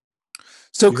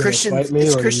 So Christian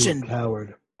is Christian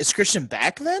coward. Is Christian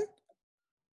back then?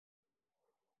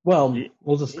 Well,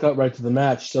 we'll just cut right to the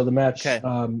match. So the match,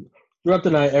 throughout the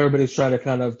night, everybody's trying to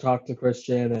kind of talk to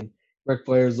Christian, and Ric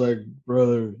Flair's like,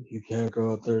 brother, you can't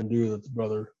go out there and do that,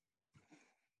 brother.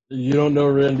 You don't know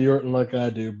Randy Orton like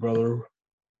I do, brother.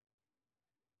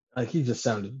 Like, he just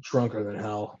sounded drunker than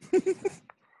hell.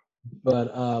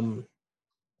 But,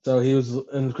 so he was,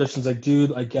 and Christian's like,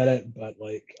 dude, I get it, but,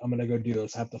 like, I'm going to go do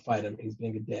this. I have to fight him. He's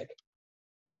being a dick.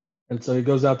 And so he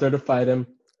goes out there to fight him.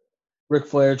 Ric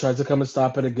Flair tries to come and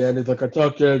stop it again. He's like, I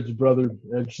talked to Edge, brother.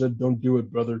 Edge said, don't do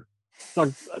it, brother.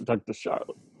 I talked to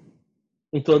Charlotte.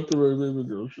 I talked to her baby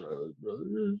girl, Charlotte,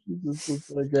 brother.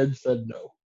 Like, Edge said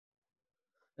no.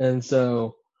 And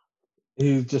so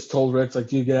he just told Rick, like,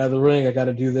 dude, get out of the ring. I got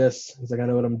to do this. He's like, I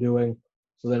know what I'm doing.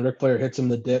 So then Ric Flair hits him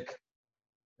in the dick.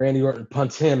 Randy Orton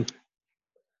punts him,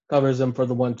 covers him for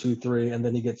the 1, 2, 3, and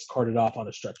then he gets carted off on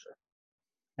a stretcher.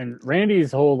 And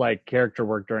Randy's whole like character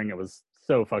work during it was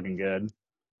so fucking good,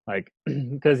 like,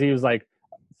 because he was like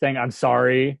saying, "I'm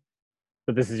sorry,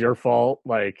 but this is your fault,"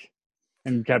 like,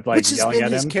 and kept like yelling at him. Which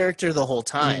has been his character the whole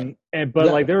time.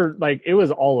 Like they're like, it was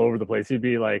all over the place. He'd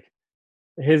be like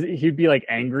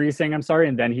angry, saying, "I'm sorry,"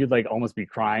 and then he'd like almost be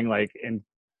crying, like, and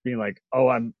being like, "Oh,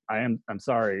 I'm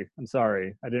sorry,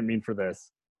 I didn't mean for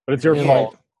this, but it's your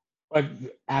fault." Like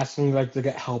asking like to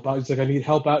get help out. He's like, "I need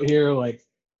help out here," like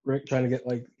Rick trying to get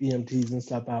like EMTs and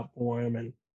stuff out for him,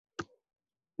 and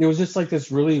it was just like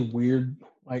this really weird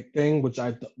like thing, which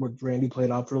Randy played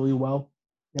off really well,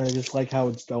 and I just like how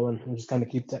it's going, and just kind of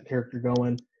keep that character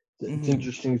going. It's Mhm.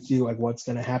 interesting to see like what's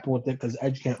gonna happen with it because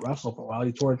Edge can't wrestle for a while.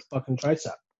 He tore his fucking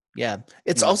tricep. Yeah.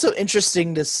 It's Yeah. also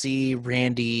interesting to see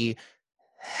Randy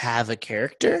have a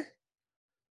character.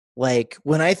 Like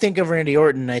when I think of Randy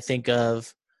Orton, I think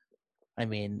of, I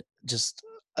mean, just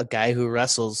a guy who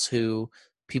wrestles who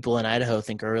people in Idaho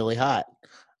think are really hot.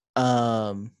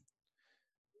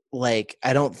 Like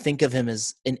I don't think of him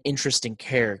as an interesting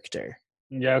character.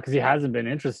 Yeah, because he hasn't been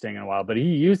interesting in a while, but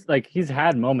he's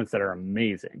had moments that are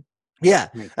amazing. Yeah.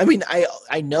 Like, I mean,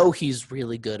 I know he's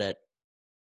really good at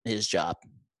his job.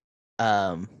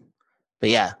 But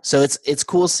yeah, so it's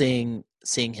cool seeing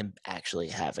him actually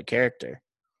have a character.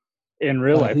 in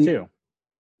real life He too.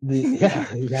 he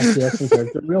actually has some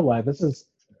character in real life. This is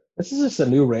just a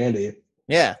new Randy,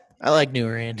 Yeah, I like new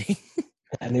Randy.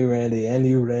 a new Randy, and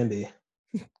new Randy.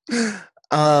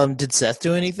 Did Seth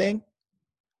do anything?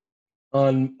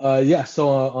 So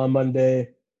on Monday,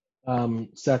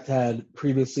 Seth had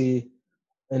previously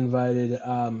invited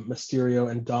Mysterio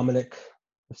and Dominic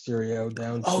Mysterio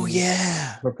down Oh to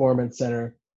yeah. Performance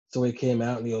Center. So he came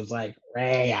out and he was like,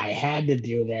 "Ray, I had to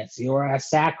do this. You were a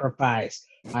sacrifice.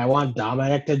 I want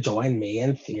Dominic to join me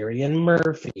and Theory and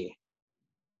Murphy."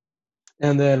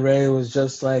 And then Ray was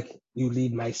just like, "You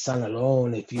leave my son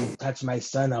alone. If you touch my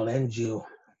son, I'll end you."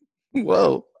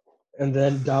 Whoa. And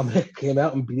then Dominic came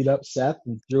out and beat up Seth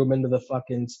and threw him into the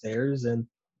fucking stairs and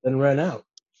then ran out.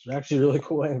 It's actually a really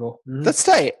cool angle. Mhm. That's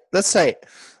tight. That's tight.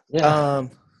 Yeah.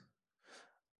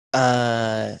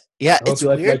 Yeah, I hope it's you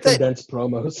like my weird that condensed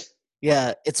promos.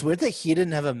 it's weird that he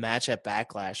didn't have a match at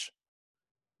Backlash.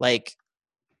 Like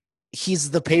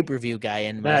he's the pay-per-view guy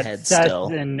in my That head Seth still.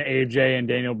 and AJ and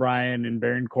Daniel Bryan and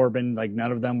Baron Corbin, like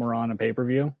none of them were on a pay per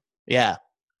view. Yeah.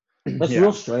 That's Yeah.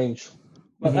 real strange.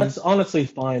 But Mhm. that's honestly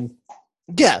fine.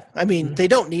 Yeah, I mean, Mhm. they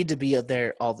don't need to be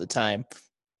there all the time.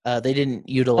 They didn't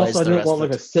utilize Also, I the didn't rest want of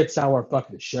like it. a 6-hour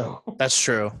fucking show. That's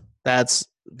true. That's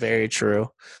very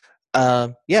true.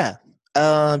 Yeah.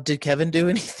 Did Kevin do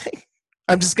anything?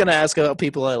 I'm just gonna ask about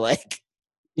people I like.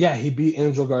 Yeah, he beat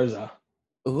Angel Garza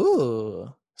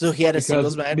Ooh. So he had a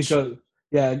singles match?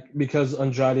 because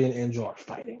Andrade and Angel are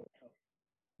fighting.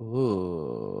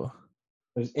 Ooh.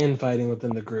 There's infighting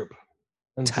within the group.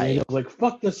 And Tight. Zelina was like,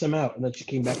 "Fuck this, I'm out." And then she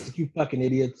came back like, "You fucking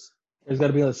idiots. There's got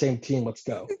to be on the same team. Let's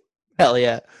go." Hell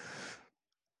yeah.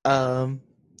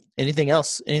 Anything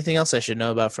else? Anything else I should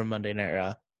know about from Monday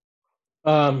Night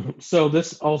Raw? So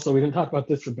this also, we didn't talk about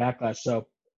this for Backlash. So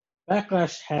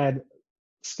Backlash had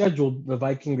scheduled the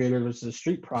Viking Raiders versus the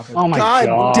Street Profits. Oh my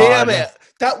God damn God. it.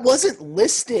 That wasn't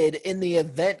listed in the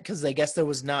event because I guess there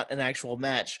was not an actual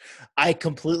match. I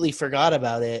completely forgot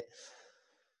about it.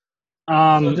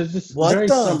 So there's just what very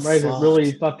the summarize it fuck?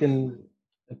 really fucking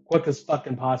quick as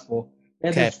fucking possible. They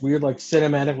had Okay. this weird like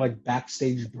cinematic like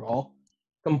backstage brawl,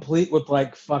 complete with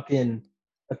like fucking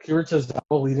Akira Tozawa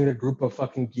leading a group of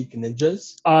fucking geek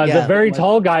ninjas. The very Like-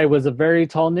 tall guy was a very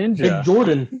tall ninja. Big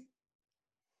Jordan.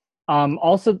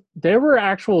 Also, there were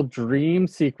actual dream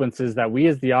sequences that we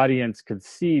as the audience could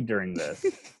see during this.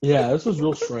 Yeah, this was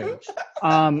real strange.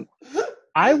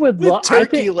 I would The love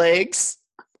turkey legs.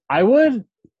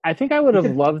 I think I would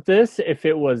have loved this if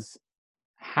it was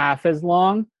half as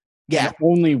long. Yeah. And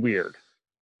only weird.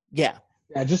 Yeah.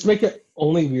 Yeah, just make it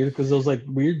only weird because those like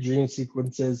weird dream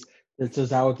sequences that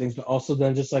Tozawa things, but also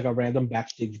then just like a random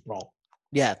backstage brawl.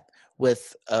 Yeah.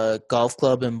 With a golf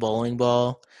club and bowling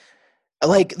ball.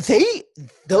 Like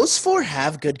those four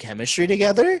have good chemistry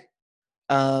together.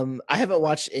 I haven't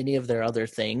watched any of their other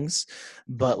things,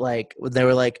 but like they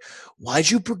were like,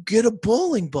 "Why'd you get a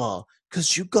bowling ball?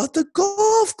 Because you got the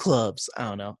golf clubs." I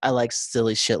don't know. I like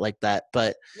silly shit like that,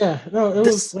 but Yeah, no, it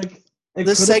was like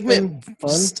this segment been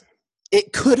fun.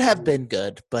 It could have been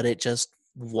good, but it just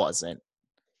wasn't.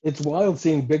 It's wild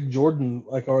seeing Big Jordan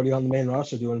like already on the main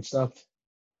roster doing stuff.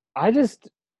 I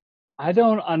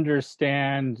don't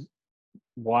understand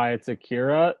why it's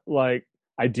Akira. Like,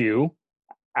 I do,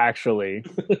 actually.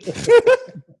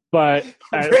 But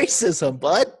racism,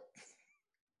 bud.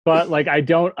 But like I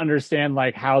don't understand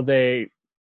like how they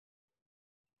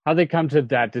come to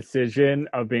that decision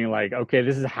of being like, okay,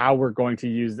 this is how we're going to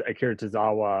use Akira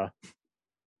Tozawa,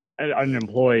 an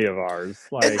employee of ours.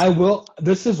 Like, I will.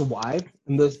 This is why,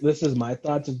 and this is my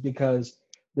thoughts, is because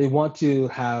they want to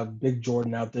have Big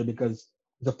Jordan out there because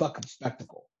it's a fucking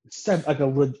spectacle. It's like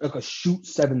a shoot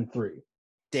 7-3.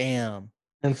 Damn.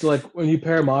 And so like when you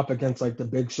pair him off against like the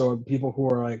Big Show, people who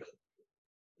are like,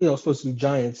 supposed to be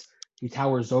giants, he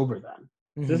towers over them.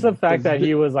 just the fact that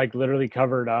he was like literally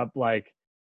covered up like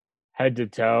head to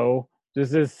toe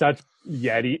This is such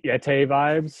Yeti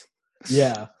vibes.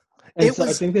 Yeah. And It so I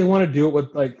was think they want to do it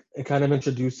with like it kind of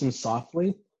introduce him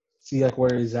softly, see like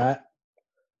where he's at,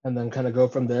 and then kind of go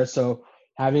from there. So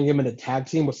having him in a tag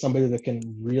team with somebody that can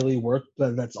really work,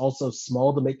 but that's also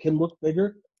small to make him look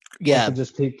bigger, and yeah. can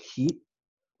just take heat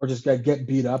or just get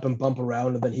beat up and bump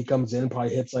around, and then he comes in and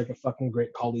probably hits like a fucking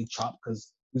great Kali chop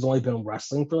because he's only been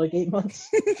wrestling for like 8 months.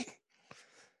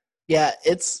 Yeah,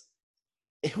 it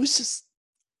was just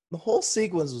the whole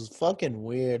sequence was fucking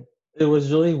weird. It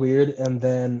was really weird. And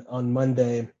then on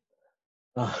Monday,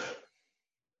 uh,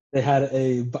 they had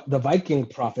the Viking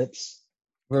Prophets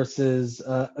versus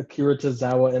Akira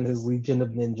Tozawa and his Legion of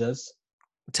Ninjas.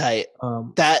 Tight.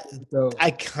 Um, That so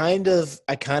I kind of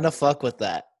fuck with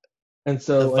that. and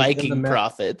so The like Viking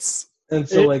Prophets. and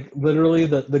so like literally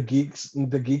the geek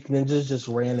ninjas just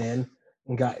ran in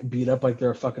and got beat up like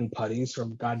they're fucking putties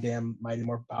from goddamn Mighty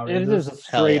Morphin Power It Rangers. is a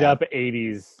straight yeah. up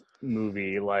 80s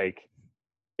movie. Like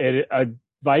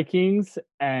Vikings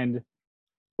and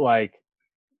like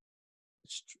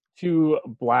two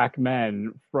black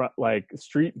men, like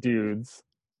street dudes.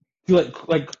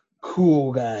 Like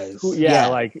cool guys. Who, Yeah.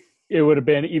 like it would have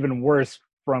been even worse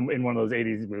from in one of those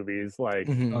 80s movies. Like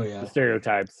Mhm. Oh yeah. the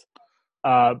stereotypes.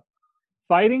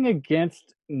 Fighting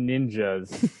against ninjas.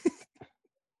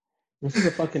 This is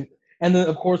a fucking and then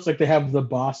of course like they have the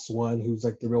boss one who's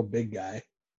like the real big guy.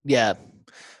 Yeah.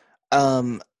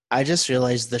 I just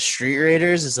realized the Street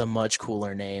Raiders is a much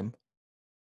cooler name.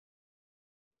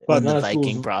 But than the not as cool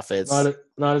Viking as- Prophets.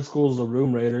 Not as cool as the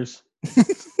Room Raiders.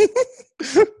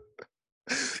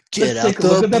 Get Let's out take a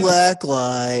look the at that. black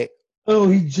light. Oh,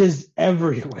 he just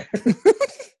everywhere.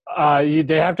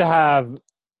 They have to have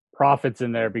profits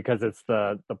in there because it's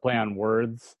the play on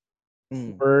words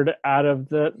word out of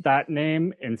that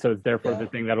name, and so it's therefore the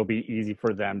thing that'll be easy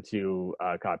for them to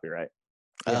copyright.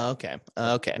 Yeah. Okay.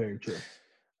 Very true.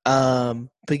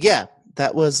 But yeah,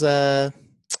 that was that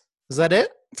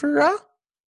it for Raw?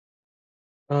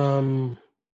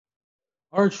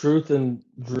 R-Truth and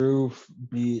Drew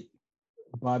beat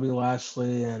Bobby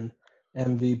Lashley and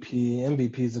MVP.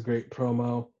 MVP is a great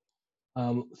promo.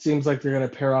 Seems like they're gonna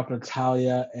pair up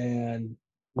Natalya and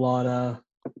Lana.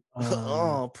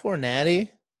 Oh, poor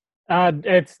Natty.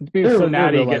 It's They're so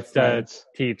Natty real gets life to friends.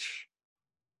 teach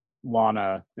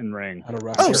Lana in ring. How to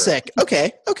wrestle. Oh, sick.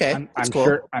 Okay. I'm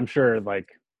cool. sure like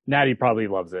Natty probably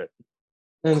loves it.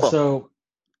 And Cool. so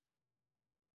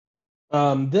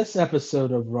this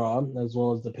episode of Raw, as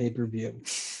well as the pay-per-view,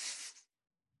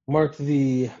 marked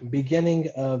the beginning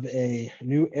of a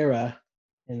new era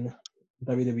in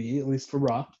WWE, at least for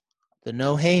Raw. The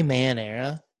No Hey Man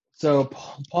era. So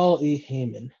Paul E.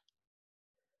 Heyman,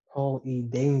 Paul E.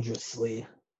 Dangerously,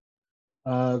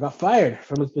 got fired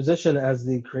from his position as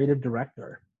the creative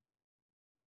director.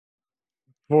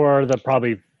 For the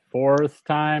probably fourth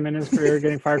time in his career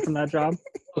getting fired from that job.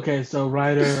 Okay, so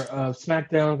writer of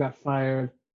SmackDown got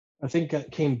fired. I think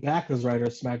came back as writer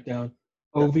of SmackDown,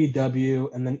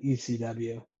 OVW, and then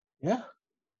ECW. Yeah,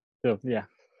 So yeah,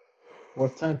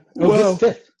 fourth time. Whoa.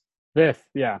 fifth.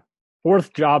 Yeah,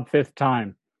 fourth job, fifth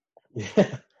time.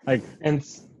 Yeah, Like and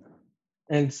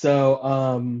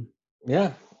so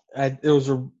yeah, it was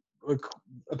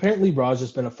apparently Raw's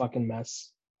just been a fucking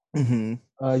mess. Mm-hmm.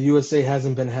 USA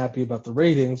hasn't been happy about the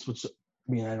ratings, which I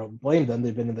mean I don't blame them.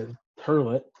 They've been in the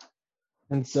toilet.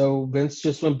 And so Vince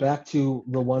just went back to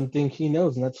the one thing he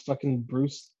knows, and that's fucking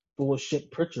Bruce full of shit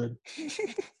Pritchard.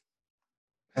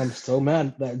 I'm so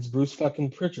mad that it's Bruce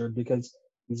fucking Pritchard because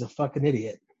he's a fucking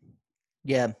idiot.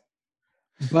 Yeah.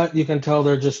 But you can tell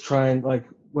they're just trying, like,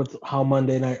 with how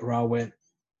Monday Night Raw went.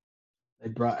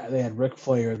 They had Ric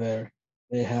Flair there.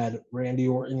 They had Randy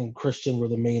Orton and Christian were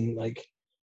the main, like,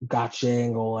 gotcha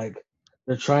angle. Like,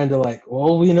 they're trying to, like,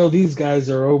 well, we know these guys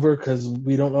are over because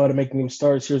we don't know how to make new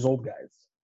stars. Here's old guys.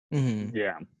 Mm-hmm.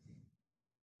 yeah,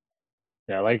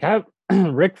 like have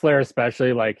Ric Flair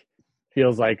especially like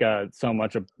feels like so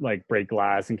much of like break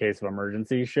glass in case of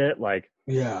emergency shit. Like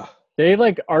Yeah. they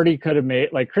like already could have made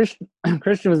like Christian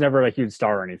was never a huge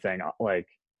star or anything, like,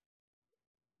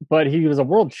 but he was a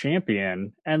world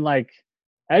champion and like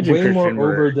Edge way and more Christian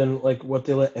were, over than like what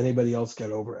they let anybody else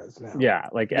get over as now. yeah,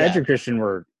 like Edge and Christian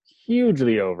were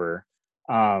hugely over.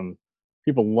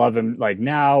 People love him like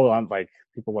now. Like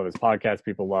people love his podcast.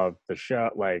 People love the show,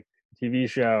 like TV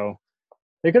show.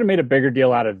 They could have made a bigger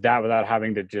deal out of that without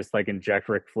having to just like inject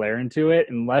Ric Flair into it,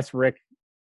 unless Rick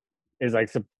is like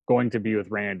going to be with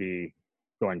Randy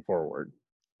going forward.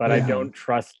 But I don't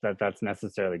trust that that's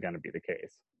necessarily going to be the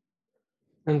case.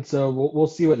 And so we'll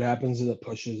see what happens to the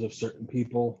pushes of certain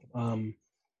people.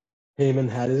 Heyman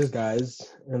had his guys,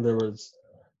 and there was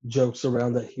jokes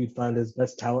around that he would find his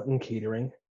best talent in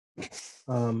catering.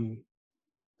 So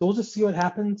we'll just see what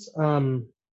happens. In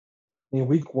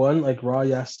week one, like Raw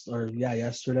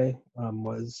yesterday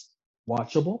was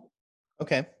watchable,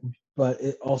 Okay. but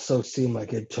it also seemed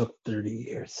like it took 30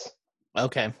 years.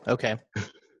 Okay.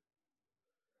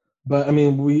 But I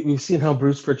mean, we've seen how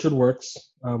Bruce Pritchard works.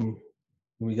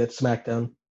 We get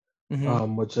SmackDown,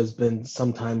 Mm-hmm. which has been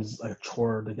sometimes like a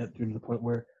chore to get through to the point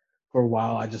where, for a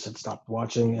while, I just had stopped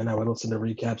watching and I would listen to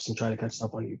recaps and try to catch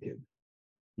stuff on YouTube.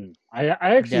 I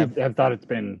actually have thought it's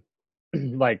been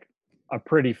like a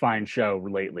pretty fine show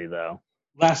lately, though.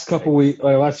 Last couple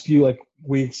last few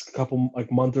weeks, couple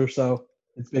month or so,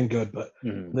 it's been good. But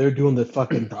they're doing the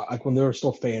fucking like when they were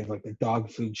still fans, like the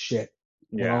dog food shit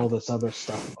and all this other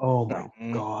stuff. Oh my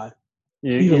god!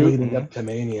 Even leading up to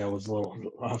Mania was a little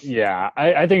rough. Yeah,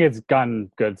 I think it's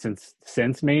gotten good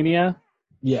since Mania.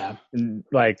 Yeah, and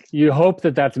like you hope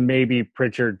that that's maybe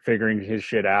Pritchard figuring his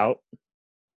shit out.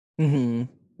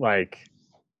 Mm-hmm. Like,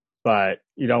 but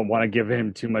you don't want to give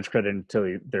him too much credit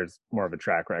until there's more of a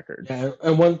track record. Yeah,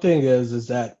 and one thing is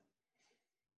that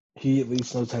he at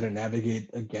least knows how to navigate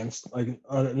against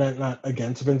not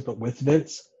against Vince, but with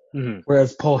Vince. Mm-hmm.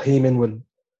 Whereas Paul Heyman would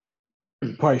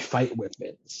probably fight with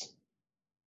Vince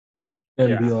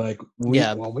and be like, we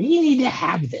need to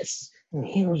have this, and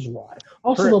here's why.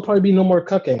 Also, there'll probably be no more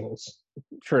cuck angles.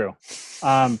 True.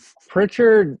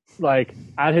 Pritchard, like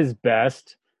at his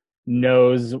best,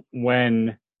 knows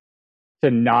when to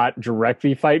not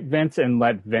directly fight Vince and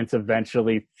let Vince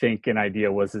eventually think an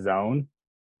idea was his own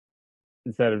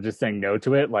instead of just saying no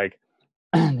to it. Like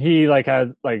he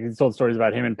he's told stories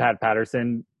about him and Pat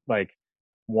Patterson like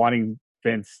wanting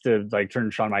Vince to like turn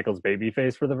Shawn Michaels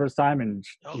babyface for the first time, and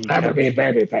never be a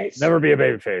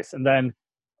babyface. And then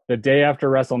the day after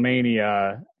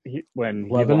WrestleMania, when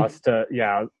 11? He lost to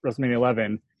WrestleMania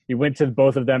 11, he went to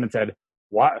both of them and said,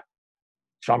 "What?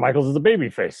 Shawn Michaels is a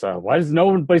babyface. Why does no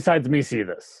one besides me see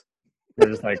this?" They're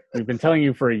just like, "We've been telling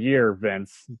you for a year,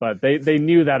 Vince," but they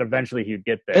knew that eventually he'd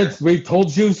get there. We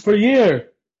told you for a year.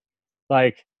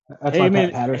 Like that's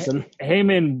Pat Patterson.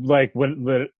 Heyman, like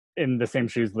when in the same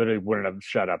shoes, literally wouldn't have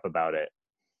shut up about it.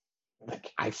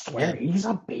 Like, I swear he's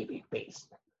a babyface.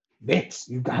 Vince,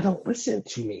 you gotta listen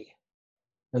to me.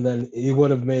 And then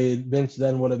Vince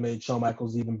would have made Shawn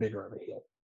Michaels even bigger of a heel.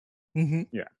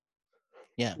 Mm-hmm.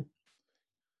 Yeah.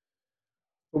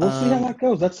 But we'll see how that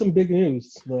goes. That's some big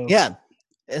news, though. Yeah.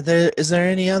 Is there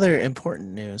any other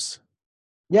important news?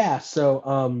 Yeah.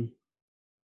 So,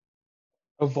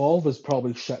 Evolve is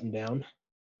probably shutting down.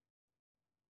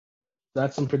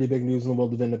 That's some pretty big news in the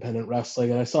world of independent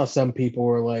wrestling. And I saw some people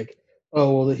were like,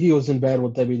 "Oh, well, he was in bed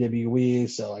with WWE,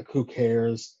 so like, who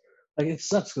cares?" Like, it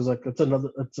sucks because like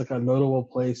it's like a notable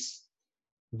place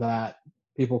that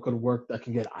people could work that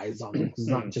can get eyes on them. Because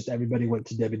not just everybody went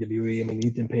to WWE. I mean,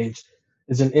 Ethan Page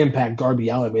is an Impact. Darby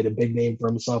Allin made a big name for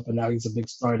himself, and now he's a big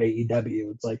star at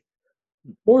AEW. It's like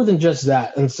more than just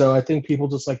that. And so I think people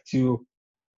just like to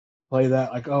play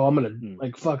that like, oh, I'm gonna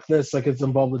like fuck this, like it's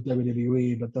involved with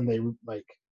WWE, but then they like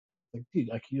dude,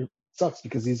 like you sucks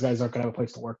because these guys aren't gonna have a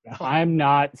place to work now. I'm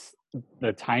not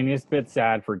the tiniest bit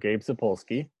sad for Gabe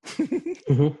Sapolsky,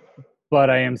 but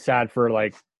I am sad for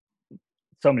like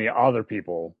so many other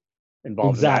people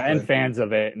involved in that and fans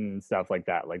of it and stuff like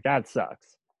that. Like that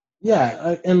sucks.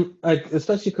 Yeah, and like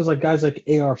especially because like guys like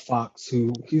AR Fox,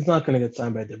 who he's not gonna get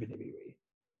signed by WWE.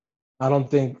 I don't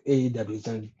think AEW's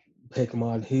gonna take him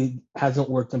on. He hasn't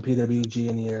worked in PWG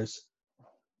in years.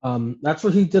 That's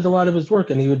where he did a lot of his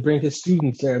work, and he would bring his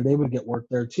students there, and they would get work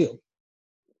there too.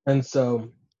 And so,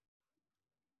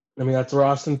 I mean, that's where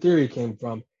Austin Theory came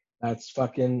from. That's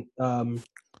fucking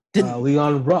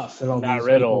Leon Ruff and all Matt these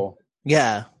Riddle. People.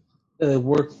 Yeah, they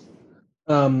worked.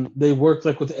 They worked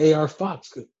like with AR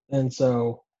Fox, and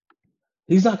so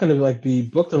he's not going to like be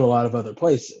booked in a lot of other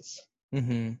places.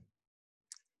 Mm-hmm.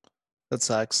 That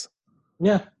sucks.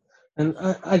 Yeah, and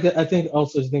I think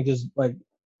just like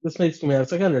this makes me mad.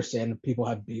 It's like I understand if people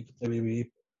have beef with WWE,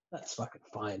 that's fucking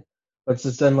fine. But it's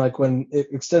just then like when it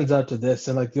extends out to this,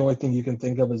 and like the only thing you can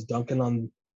think of is dunking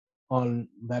on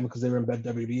them because they were in bed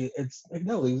WWE. It's like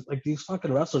no, these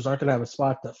fucking wrestlers aren't gonna have a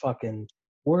spot to fucking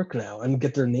work now and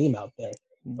get their name out there.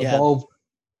 Yeah. Evolve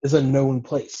is a known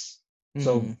place,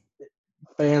 so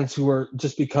fans who are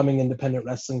just becoming independent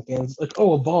wrestling fans like,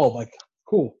 oh, Evolve, like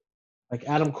cool. Like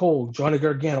Adam Cole, Johnny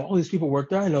Gargano, all these people work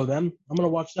there. I know them. I'm gonna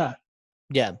watch that.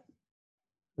 Yeah.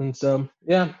 And so,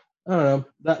 yeah, I don't know.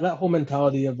 That whole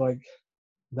mentality of like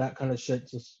that kind of shit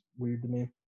just weird to me.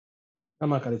 I'm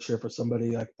not gonna cheer for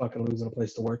somebody like fucking losing a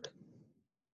place to work.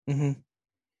 Mm-hmm.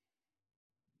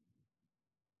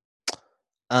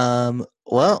 Well,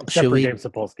 Except should for we? Gabe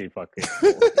Sapolsky. Fuck Gabe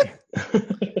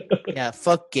Sapolsky. Yeah,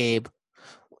 fuck Gabe.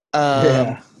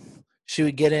 Yeah. Should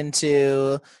we get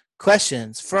into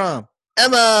questions from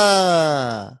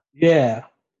Emma? Yeah.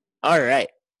 All right.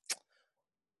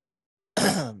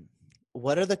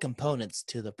 What are the components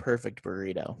to the perfect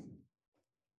burrito?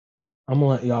 I'm gonna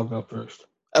let y'all go first.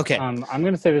 Okay. I'm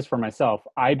going to say this for myself.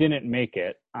 I didn't make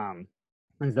it.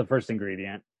 It's the first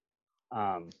ingredient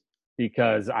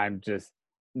because I'm just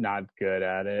not good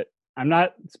at it. I'm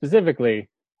not specifically.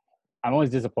 I'm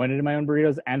always disappointed in my own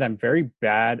burritos, and I'm very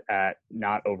bad at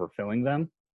not overfilling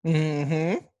them,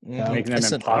 Mm-hmm. making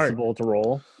them impossible to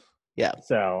roll. Yeah.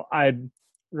 So I'd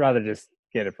rather just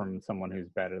get it from someone who's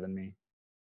better than me.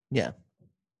 Yeah.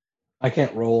 I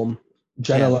can't roll them.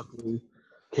 Jenna Yeah. luckily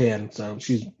can, so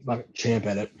she's like a champ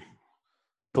at it.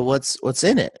 But what's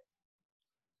in it?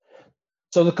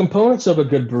 So the components of a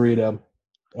good burrito,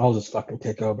 I'll just fucking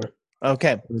take over.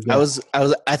 Okay.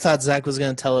 I thought Zach was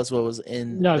gonna tell us what was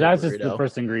in No, the that's burrito. just the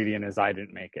first ingredient is I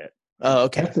didn't make it. Oh,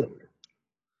 okay. That's it.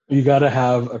 You got to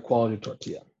have a quality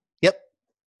tortilla. Yep.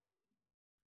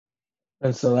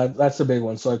 And so that's a big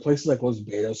one. So like places like Los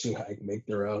Betos who like make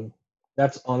their own.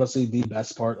 That's honestly the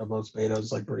best part of Los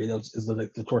Betos, like burritos, is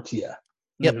the tortilla.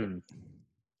 Yep. Mhm.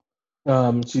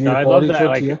 So you need I a love quality that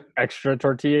tortilla. like extra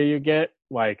tortilla you get,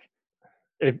 like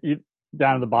if you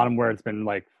down at the bottom where it's been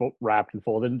like wrapped and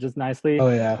folded just nicely. Oh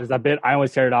yeah. There's that bit. I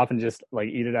always tear it off and just like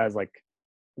eat it as like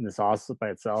in the sauce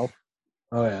by itself.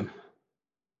 Oh yeah.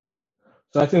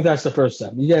 So I think that's the first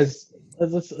step. You guys,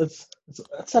 let's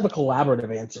have a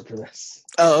collaborative answer for this.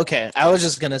 Oh, okay. I was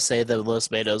just gonna say the Los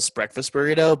Betos breakfast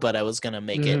burrito, but I was gonna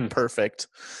make it perfect.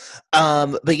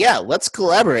 But yeah, let's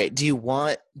collaborate. Do you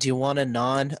want a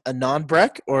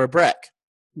non-breck or a breck?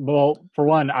 Well, for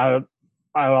one, I would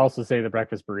also say the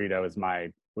breakfast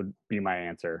burrito would be my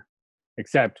answer,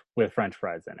 except with French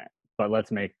fries in it. But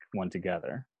let's make one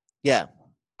together. Yeah.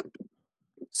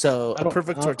 So a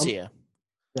perfect tortilla.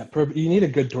 Yeah, you need a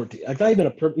good tortilla. Like not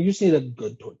even you just need a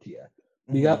good tortilla.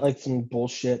 You got like some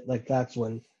bullshit, like that's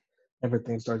when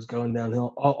everything starts going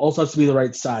downhill. Also has to be the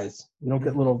right size. You don't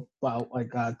get little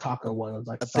taco ones,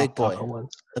 like a big boy. Taco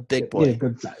ones. A big boy. You need a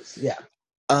good size. Yeah.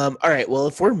 All right. Well,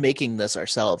 if we're making this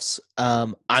ourselves,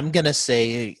 I'm gonna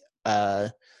say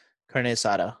carne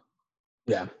asada.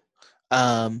 Yeah.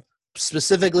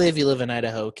 Specifically, if you live in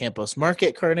Idaho, Campos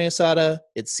Market carne asada.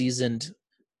 It's seasoned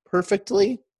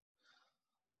perfectly.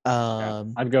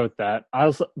 I'd go with that. I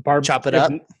also chop it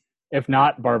up. If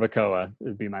not, barbacoa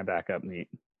would be my backup meat.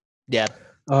 Yeah.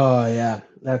 Oh yeah,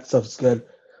 that stuff's good.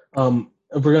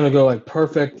 If we're gonna go like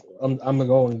perfect, I'm gonna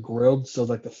go on grilled, so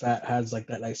like the fat has like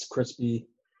that nice crispy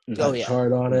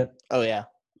chard on it. Oh yeah.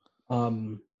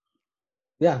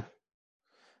 Yeah.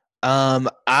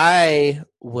 I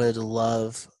would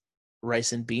love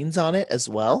rice and beans on it as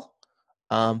well.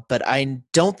 But I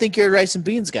don't think you're a rice and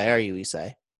beans guy, are you,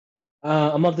 Isai?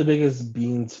 I'm not the biggest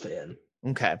beans fan.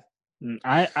 Okay.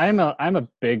 I'm a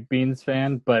big beans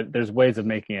fan, but there's ways of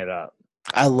making it up.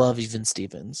 I love Even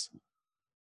Stevens.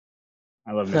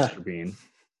 I love Mr. Bean.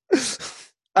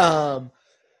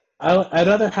 I'd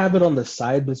rather have it on the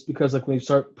side, just because like when you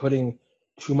start putting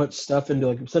too much stuff into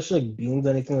like especially like beans,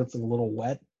 anything that's like a little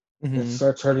wet, it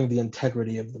starts hurting the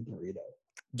integrity of the burrito.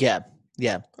 Yeah.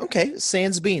 Okay.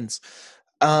 Sans beans.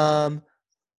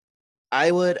 I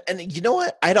would, and you know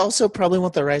what? I'd also probably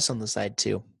want the rice on the side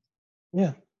too.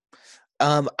 Yeah.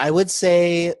 I would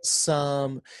say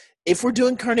if we're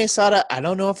doing carne asada, I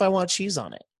don't know if I want cheese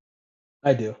on it.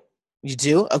 I do. You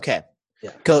do? Okay.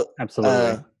 Yeah.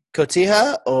 Absolutely.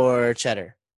 Cotija or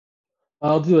cheddar?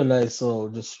 I'll do a nice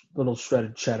little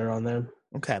shredded cheddar on there.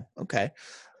 Okay.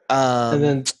 And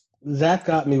then Zach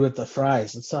got me with the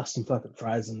fries. Let's toss some fucking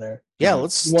fries in there. Yeah,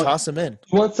 let's toss them in.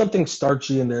 You want something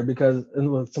starchy in there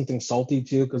and with something salty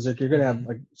too, because like you're gonna have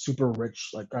like super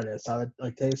rich like carne asada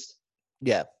like taste.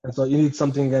 Yeah. And so you need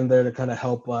something in there to kind of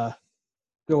help go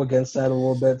against that a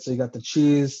little bit. So you got the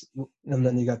cheese, and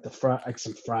then you got the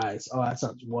some fries. Oh, that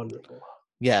sounds wonderful.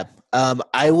 Yeah.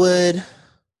 I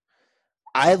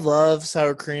love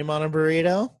sour cream on a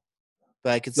burrito,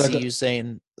 but I could see you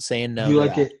saying no. Do you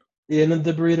like it in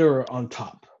the burrito or on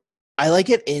top? I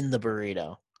like it in the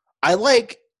burrito. I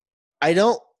want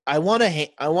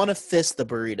to fist the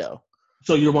burrito.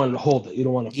 So you want to hold it. You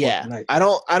don't want to fork and knife. I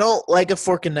don't like a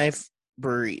fork and knife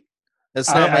burrito.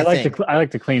 That's not my thing. I like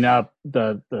to clean up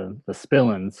the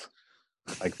spillings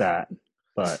like that,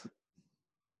 but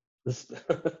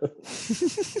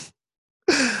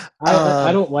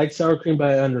I don't like sour cream, but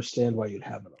I understand why you'd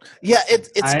have it on. Yeah,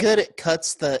 it's good. It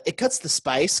cuts the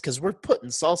spice because we're putting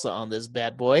salsa on this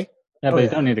bad boy. Yeah, but you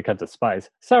don't need to cut the spice.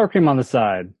 Sour cream on the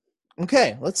side.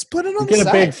 Okay, let's put it You on the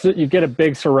get a side. you get a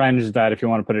big syringe that if you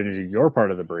want to put it into your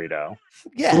part of the burrito.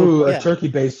 Yeah, Ooh, a yeah.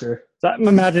 turkey baster. So I'm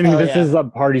imagining Hell this yeah. is a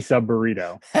party sub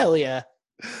burrito. Hell yeah.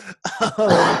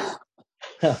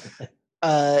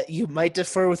 You might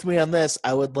differ with me on this.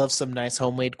 I would love some nice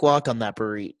homemade guac on that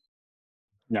burrito.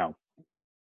 No.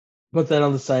 Put that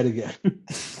on the side again.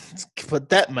 Put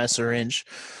that in my syringe.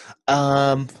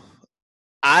 I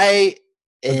A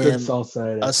good am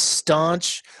salsa. a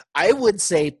staunch, I would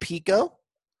say pico,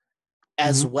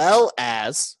 as well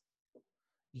as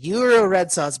you're a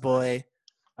red sauce boy.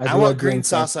 I do want like green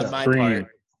sauce on though. my Green. part.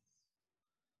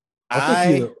 I'll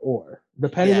take either or,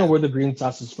 depending Yeah. on where the green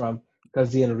sauce is from,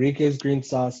 because the Enrique's green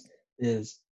sauce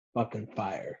is fucking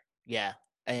fire. Yeah.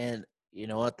 And you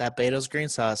know what? That Beto's green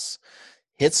sauce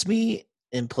hits me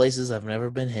in places I've never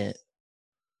been hit.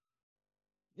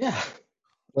 Yeah.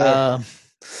 Where?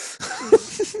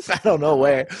 I don't know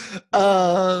where.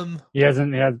 He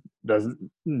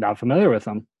not familiar with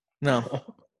them. No.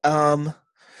 I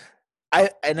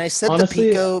said Honestly, the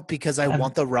pico because I I've-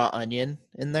 want the raw onion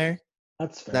in there.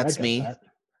 That's fair. That's I get me. That.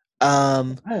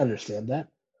 I understand that.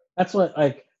 That's what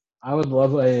I would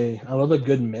love a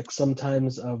good mix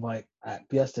sometimes of like at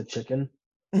Fiesta Chicken.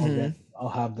 I'll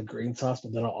have the green sauce,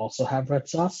 but then I'll also have red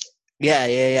sauce.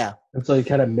 Yeah. And so you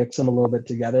kind of mix them a little bit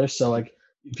together. So like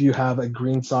if you have a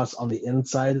green sauce on the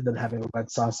inside, then having a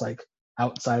red sauce like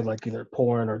outside, like either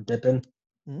pouring or dipping,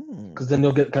 because then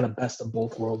you'll get kind of best of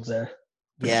both worlds there.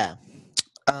 Yeah.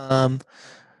 All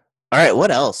right. What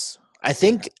else? I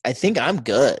think I'm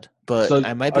good, but So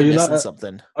I might be missing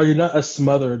something. Are you not a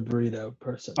smothered burrito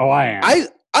person? Oh, I am.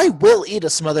 I will eat a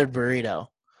smothered burrito.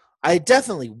 I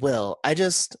definitely will. I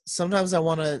just sometimes I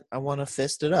wanna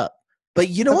fist it up. But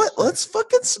you know what? Fair. Let's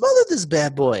fucking smother this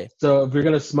bad boy. So if you're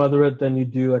gonna smother it, then you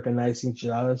do like a nice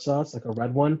enchilada sauce, like a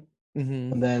red one,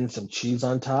 Mm-hmm. and then some cheese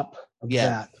on top of Yeah.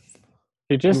 that.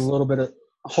 You And just a little bit of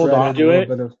hold on shredded, to a it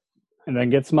little bit of and then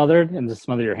get smothered and just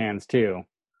smother your hands too.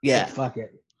 Yeah. fuck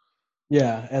it.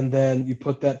 Yeah, and then you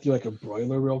put that through like a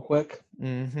broiler real quick.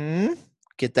 Mm-hmm.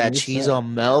 Get that Nice cheese set. all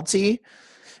melty.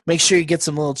 Make sure you get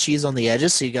some little cheese on the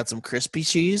edges so you got some crispy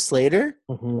cheese later.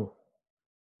 Mm-hmm.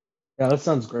 Yeah, that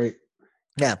sounds great.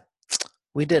 Yeah.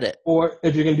 We did it. Or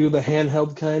if you're gonna do the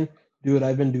handheld kind, do what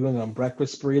I've been doing on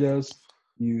breakfast burritos.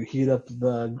 You heat up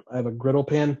I have a griddle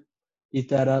pan, heat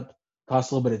that up,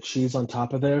 toss a little bit of cheese on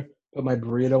top of there, put my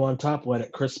burrito on top, let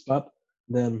it crisp up,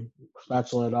 then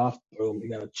spatula it off, boom, you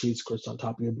got a cheese crisp on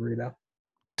top of your burrito.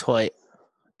 Toy.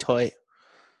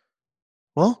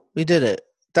 Well, we did it.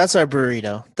 That's our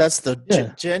burrito. That's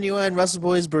the genuine Russell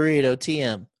Boys burrito,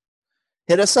 TM.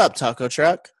 Hit us up, Taco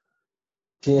Truck.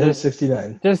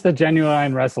 TM69. Just a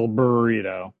genuine Wrestle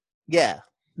burrito. Yeah.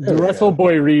 The Wrestle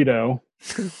Boyrito.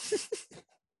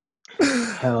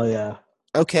 Hell yeah.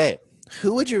 Okay.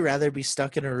 Who would you rather be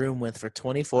stuck in a room with for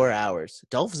 24 hours?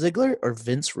 Dolph Ziggler or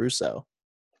Vince Russo?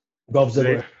 Dolph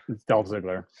Ziggler. It's Dolph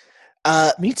Ziggler.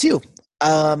 Me too.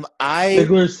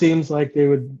 Ziggler seems like they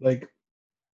would like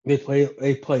they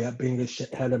play up being a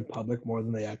shithead in public more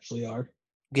than they actually are.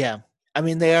 Yeah. I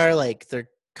mean, they are like their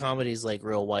comedy's like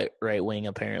real right wing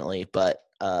apparently, but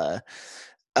I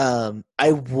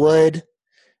would.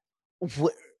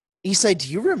 Isai,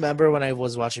 do you remember when I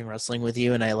was watching wrestling with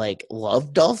you and I like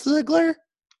loved Dolph Ziggler?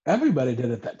 Everybody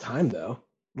did at that time though.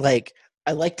 Like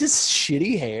I liked his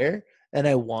shitty hair and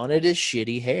I wanted his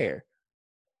shitty hair.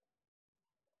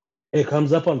 It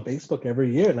comes up on Facebook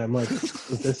every year, and I'm like,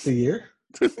 is this the year?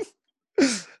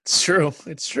 It's true.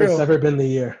 It's never been the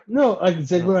year. No, like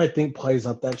Ziggler, I think plays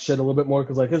up that shit a little bit more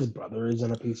because like his brother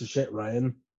isn't a piece of shit,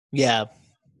 Ryan. Yeah.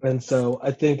 And so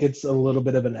I think it's a little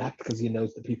bit of an act because he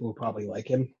knows the people who probably like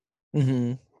him.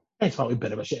 Mm-hmm. He's probably a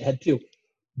bit of a shithead too.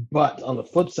 But on the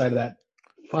flip side of that,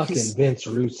 fucking Vince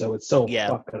Russo, it's so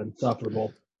fucking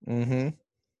insufferable.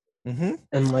 Mm-hmm. Mm-hmm.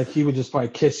 And like he would just probably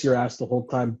kiss your ass the whole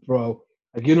time, bro.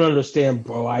 Like you don't understand,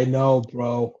 bro. I know,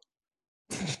 bro.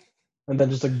 And then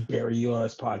just like bury you on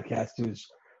his podcast to his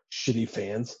shitty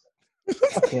fans.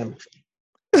 Fuck him.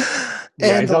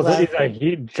 Yeah, he's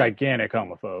a gigantic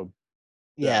homophobe.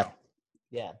 Yeah.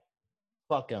 Yeah.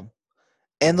 Fuck him.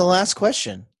 And the last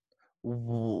question.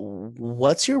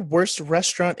 What's your worst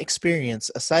restaurant experience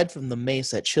aside from the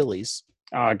mace at Chili's?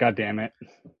 Oh, God damn it.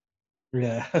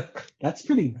 Yeah. That's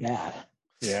pretty bad.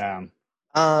 Yeah.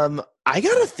 I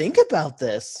gotta think about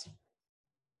this.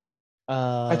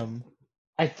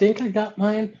 I think I got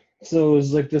mine. So it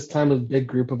was like this time a big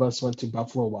group of us went to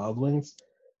Buffalo Wild Wings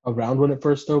around when it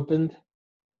first opened.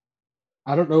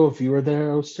 I don't know if you were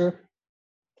there, Oster.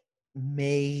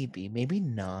 Maybe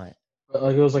not. But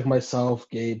like it was like myself,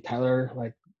 Gabe, Tyler,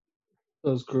 like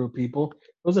those group of people. It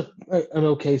was an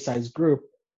okay sized group.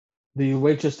 the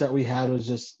waitress that we had was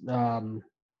just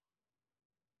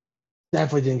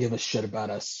definitely didn't give a shit about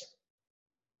us,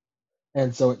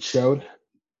 and so it showed.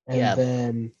 And Yeah.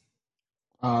 then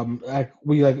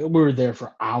we were there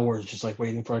for hours, just like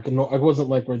waiting for no, it wasn't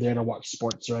like we're there to watch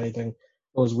sports or anything.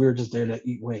 It was we were just there to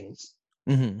eat wings,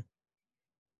 Mm-hmm.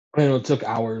 and it took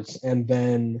hours. And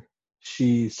then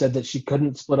she said that she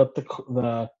couldn't split up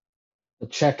the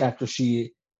check after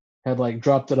she had like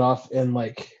dropped it off and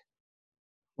like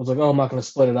was like, oh, I'm not gonna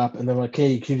split it up. And then like,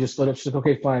 hey, can you just split it? She's like,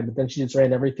 okay, fine. But then she just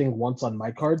ran everything once on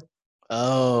my card,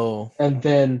 Oh. and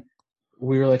then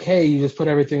we were like, hey, you just put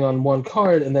everything on one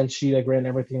card, and then she like ran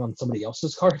everything on somebody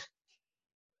else's card.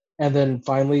 And then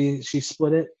finally she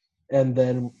split it and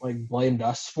then like blamed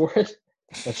us for it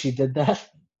that she did that.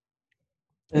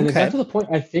 And it Okay. got to the point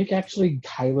I think actually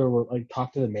Tyler would like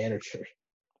talk to the manager.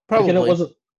 Like, and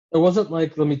Probably. it wasn't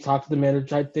like let me talk to the manager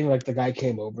type thing. Like the guy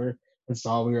came over and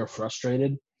saw we were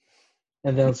frustrated.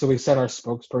 And then so we sent our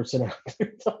spokesperson out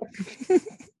there to talk.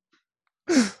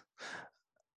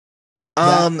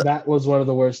 That was one of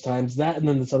the worst times. That and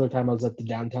then this other time I was at the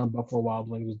downtown Buffalo Wild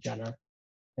Wings with Jenna.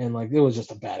 And like it was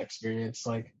just a bad experience.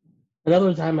 Like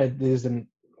another time they just didn't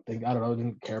think I don't know,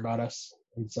 didn't care about us.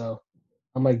 And so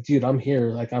I'm like, dude, I'm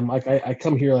here. Like I'm like I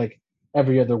come here like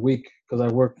every other week because I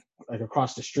work like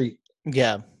across the street.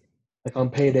 Yeah. Like on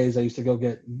paydays I used to go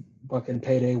get fucking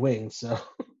payday wings. So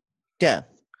Yeah.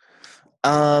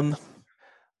 I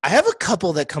have a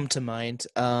couple that come to mind.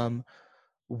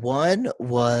 One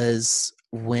was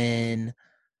when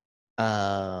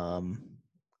I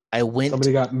went.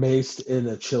 somebody got maced in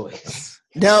a Chili's.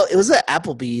 No, it was at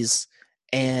Applebee's,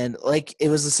 and like it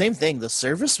was the same thing. The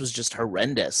service was just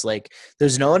horrendous. Like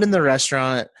there's no one in the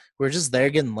restaurant. We're just there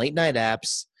getting late night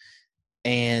apps,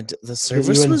 and the Was it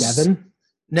service you and was. Devin?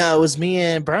 No, it was me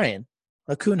and Brian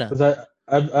Acuna. Because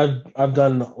I've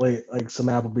done like some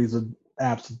Applebee's with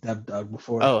apps with Dev Doug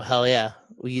before. Oh hell yeah,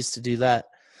 we used to do that.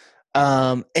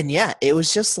 And yeah, it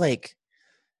was just like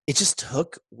it just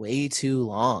took way too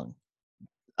long.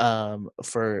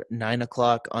 For 9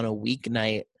 o'clock on a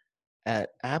weeknight at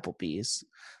Applebee's.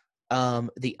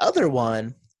 The other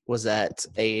one was at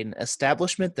an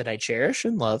establishment that I cherish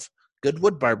and love,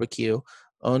 Goodwood Barbecue,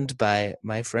 owned by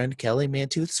my friend Kelly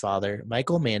Mantooth's father,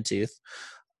 Michael Mantooth.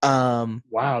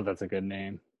 Wow, that's a good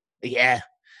name. Yeah,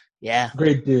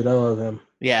 Great dude, I love him.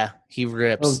 yeah, he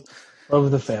rips.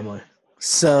 Love the family.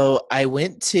 So I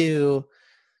went to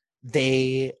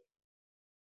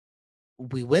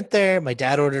we went there. My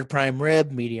dad ordered prime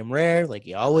rib, medium rare, like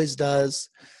he always does.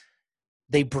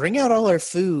 They bring out all our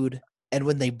food, and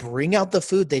when they bring out the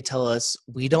food, they tell us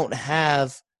we don't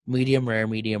have medium rare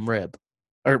rib,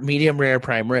 or medium rare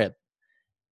prime rib.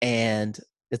 And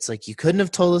it's like, you couldn't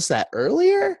have told us that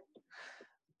earlier?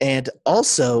 And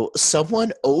also,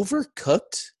 someone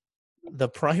overcooked the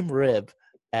prime rib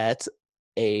at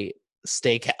a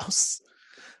steakhouse.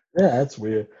 Yeah, that's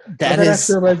weird. That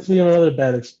actually reminds me of another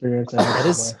bad experience I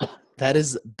had. that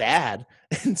is bad.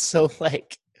 And so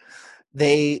like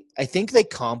I think they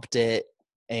comped it,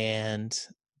 and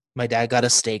my dad got a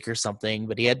steak or something,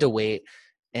 but he had to wait.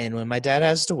 And when my dad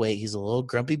has to wait, he's a little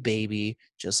grumpy baby,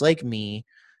 just like me.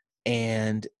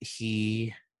 And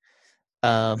he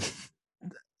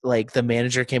like the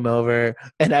manager came over,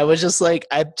 and I was just like,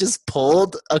 I just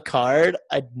pulled a card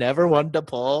I'd never wanted to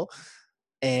pull.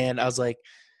 And I was like,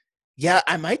 yeah,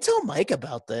 I might tell Mike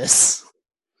about this.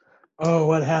 Oh,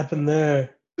 what happened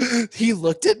there? He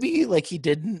looked at me like he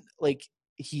didn't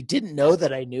know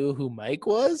that I knew who Mike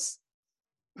was.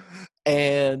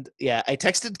 And yeah, I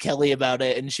texted Kelly about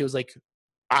it, and she was like,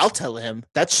 I'll tell him.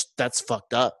 That's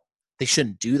fucked up. They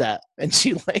shouldn't do that. And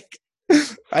she like,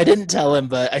 I didn't tell him,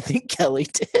 but I think Kelly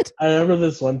did. I remember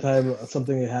this one time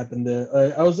something happened there.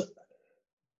 I was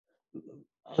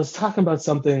talking about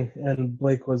something, and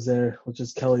Blake was there, which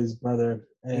is Kelly's brother,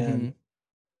 and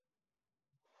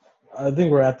I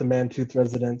think we're at the Mantooth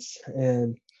residence,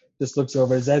 and just looks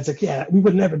over. His dad's like, "Yeah, we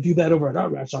would never do that over at our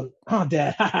restaurant, huh,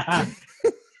 Dad?"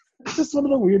 It's just one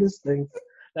of the weirdest things.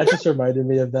 That just reminded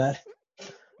me of that.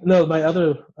 No,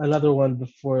 another one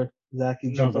before Zach,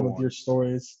 you jump in with your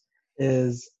stories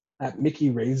is at Mickey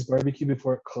Ray's barbecue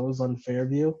before it closed on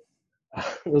Fairview.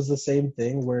 It was the same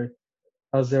thing where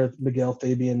I was there with Miguel,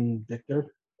 Fabian,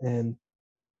 Victor, and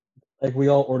like we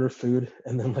all order food,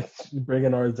 and then like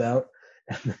bringing ours out,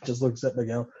 and then just looks at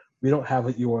Miguel. We don't have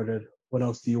what you ordered. What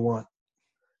else do you want?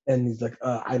 And he's like,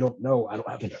 I don't know. I don't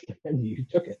have it. And you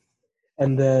took it.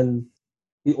 And then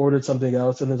he ordered something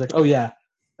else, and he's like, oh yeah,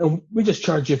 and we just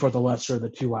charge you for the lesser of the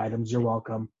two items. You're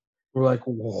welcome. We're like,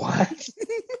 what?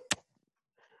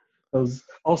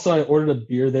 Also, I ordered a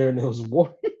beer there, and it was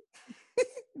warm.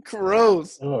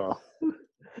 Gross. Ugh.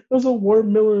 It was a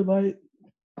warm Miller Lite.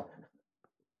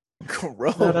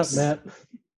 Gross. Shut up, Matt.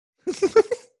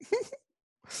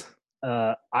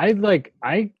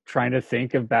 I trying to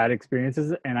think of bad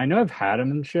experiences, and I know I've had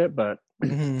them and shit, but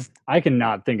Mhm. I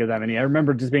cannot think of that many. I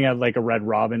remember just being at like a Red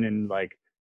Robin in like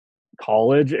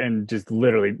college and just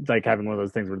literally like having one of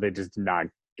those things where they just did not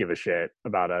give a shit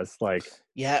about us. Like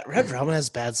Yeah, Red Robin has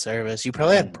bad service. You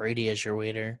probably had Brady as your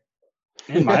waiter.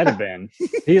 it might have been.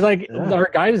 He like Yeah. our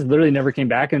guy just literally never came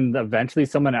back, and eventually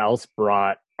someone else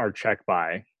brought our check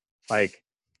by, like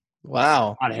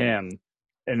Wow. not him,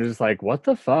 and it was like what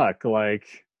the fuck, like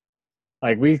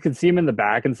we could see him in the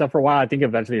back and stuff for a while. I think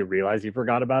eventually he realized he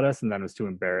forgot about us, and then was too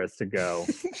embarrassed to go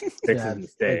fix his I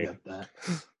mistake. get that.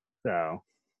 So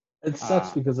It sucks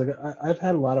Uh, because like I've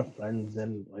had a lot of friends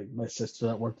and like my sister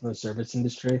that worked in the service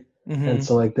industry, Mhm. and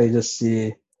so like they just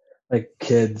see like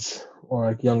kids or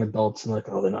like young adults and like,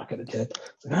 oh, they're not gonna tip.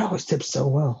 It's like I always tip so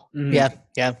well. Yeah.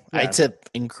 I Yeah. tip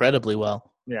incredibly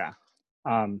well. Yeah.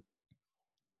 Trying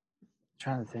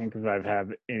to think if I've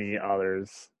had any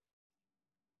others.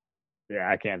 Yeah,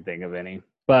 I can't think of any.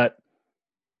 But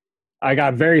I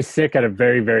got very sick at a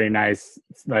very, very nice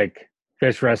like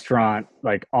fish restaurant,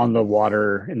 like on the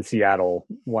water in Seattle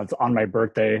once on my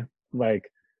birthday. Like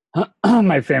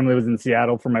my family was in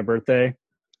Seattle for my birthday,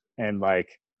 and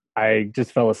like I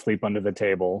just fell asleep under the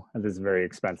table at this very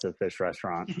expensive fish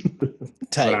restaurant when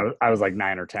Tight. I was like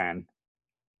 9 or 10.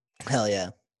 Hell yeah.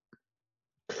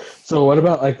 So what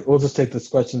about like we'll just take this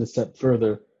question a step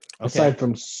further. Okay. Aside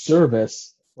from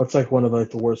service, what's like one of like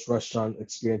the worst restaurant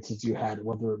experiences you had,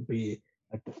 whether it be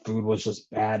like the food was just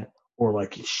bad or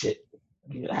like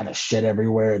you had a shit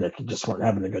everywhere that you just weren't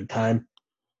having a good time?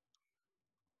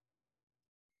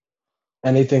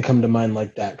 Anything come to mind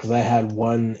like that? Because I had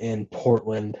one in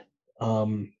Portland.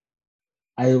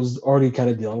 I was already kind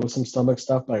of dealing with some stomach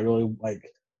stuff, but I really like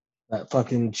that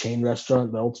fucking chain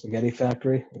restaurant, the Old Spaghetti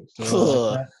Factory. It's really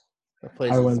like that. That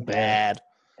place I is went there. bad.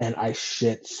 And I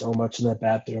shit so much in that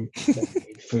bathroom that I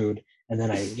ate food, and then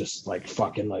I just like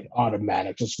fucking like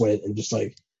automatic just went and just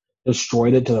like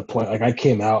destroyed it to the point like I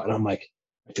came out and I'm like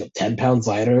I feel 10 pounds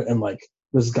lighter, and like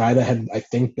this guy that had I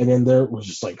think been in there was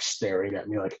just like staring at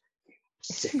me like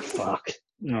sick fuck.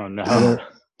 Oh no.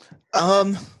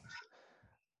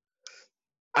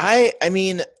 I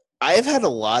mean, I've had a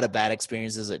lot of bad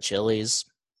experiences at Chili's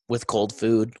with cold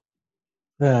food.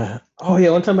 Oh yeah,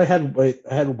 one time I had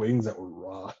wings that were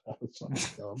raw. That was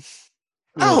fucking dumb.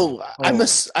 Oh, Oh.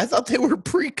 I thought they were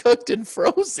pre-cooked and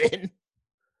frozen.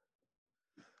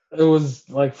 It was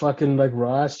like fucking like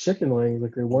raw ass chicken wings,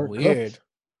 like they weren't Weird. cooked.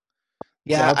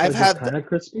 Yeah, I've had kind of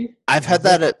crispy.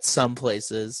 that at some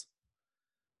places.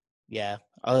 Yeah,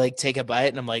 I'll like take a bite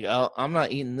and I'm like, oh, I'm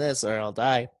not eating this or I'll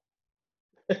die.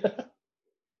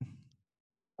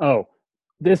 Oh,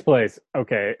 this place.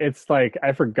 Okay, it's like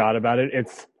I forgot about it.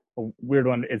 It's a weird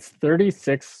one. It's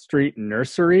 36th Street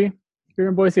Nursery here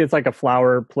in Boise. It's like a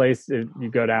flower place. You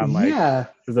go down like Yeah,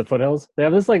 to the foothills. They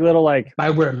have this like little like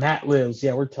by where Matt lives.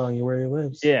 Yeah, we're telling you where he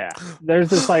lives. yeah. There's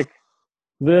this like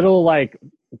little like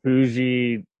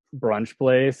bougie brunch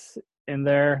place in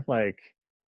there, like,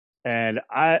 and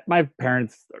my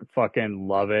parents fucking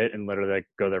love it and literally like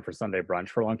go there for Sunday brunch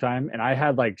for a long time. And I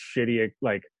had like shitty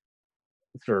like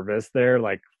service there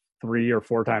like 3 or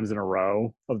 4 times in a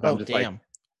row of them Oh just like damn.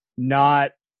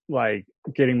 not like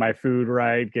getting my food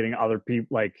right, getting other people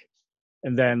like,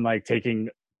 and then like taking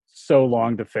so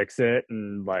long to fix it,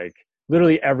 and like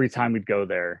literally every time we'd go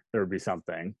there would be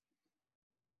something.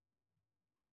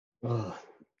 Ugh.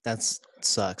 That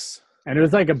sucks. And it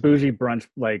was like a bougie brunch,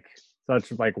 like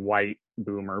such like white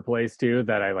boomer place too,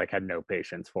 that I like had no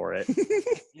patience for it.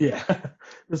 Yeah,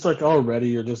 it's like already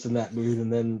you're just in that mood,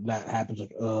 and then that happens.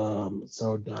 Like, I'm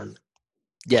so done.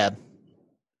 Yeah.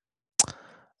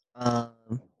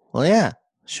 Well, yeah.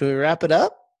 Should we wrap it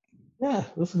up? Yeah,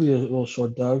 this will be a little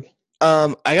short, Doug.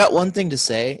 I got one thing to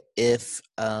say. If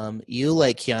you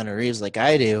like Keanu Reeves like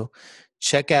I do,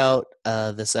 check out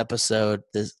this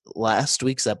last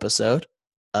week's episode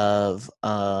of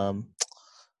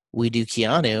We Do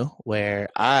Keanu, where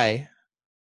I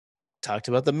talked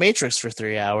about The Matrix for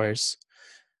 3 hours.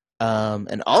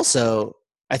 And also,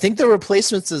 I think The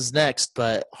Replacements is next,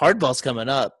 but Hardball's coming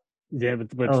up. Yeah,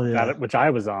 which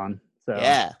I was on. So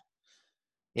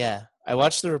Yeah. I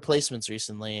watched The Replacements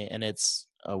recently, and it's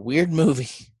a weird movie.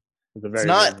 it's a very It's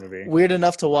not weird movie. weird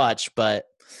enough to watch, but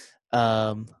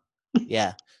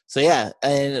yeah. So yeah,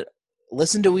 and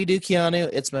listen to We Do Keanu.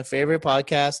 It's my favorite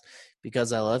podcast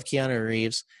because I love Keanu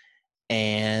Reeves,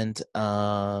 and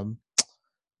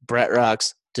Brett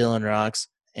rocks, Dylan rocks,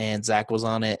 and Zach was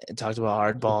on it and talked about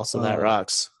Hardball, so that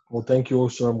rocks. Well, thank you,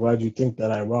 sir. I'm glad you think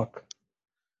that I rock.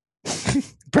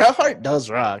 Bret Hart does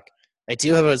rock. I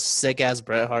do have a sick ass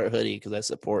Bret Hart hoodie because I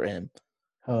support him.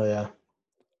 Hell yeah.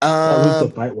 At least the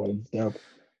Um, fight one. Yep.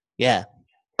 yeah.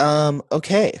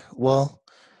 Okay. Well,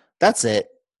 that's it.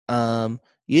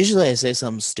 Usually I say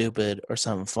something stupid or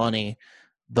something funny,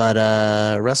 but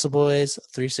Wrestle Boys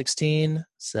 316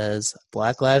 says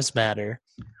Black Lives Matter.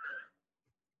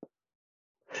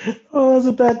 Oh, it was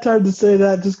a bad time to say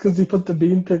that just because he put the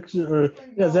bean picture.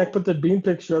 Zach put the bean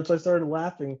picture up, so I started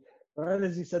laughing right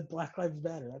as he said Black Lives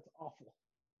Matter. That's awful.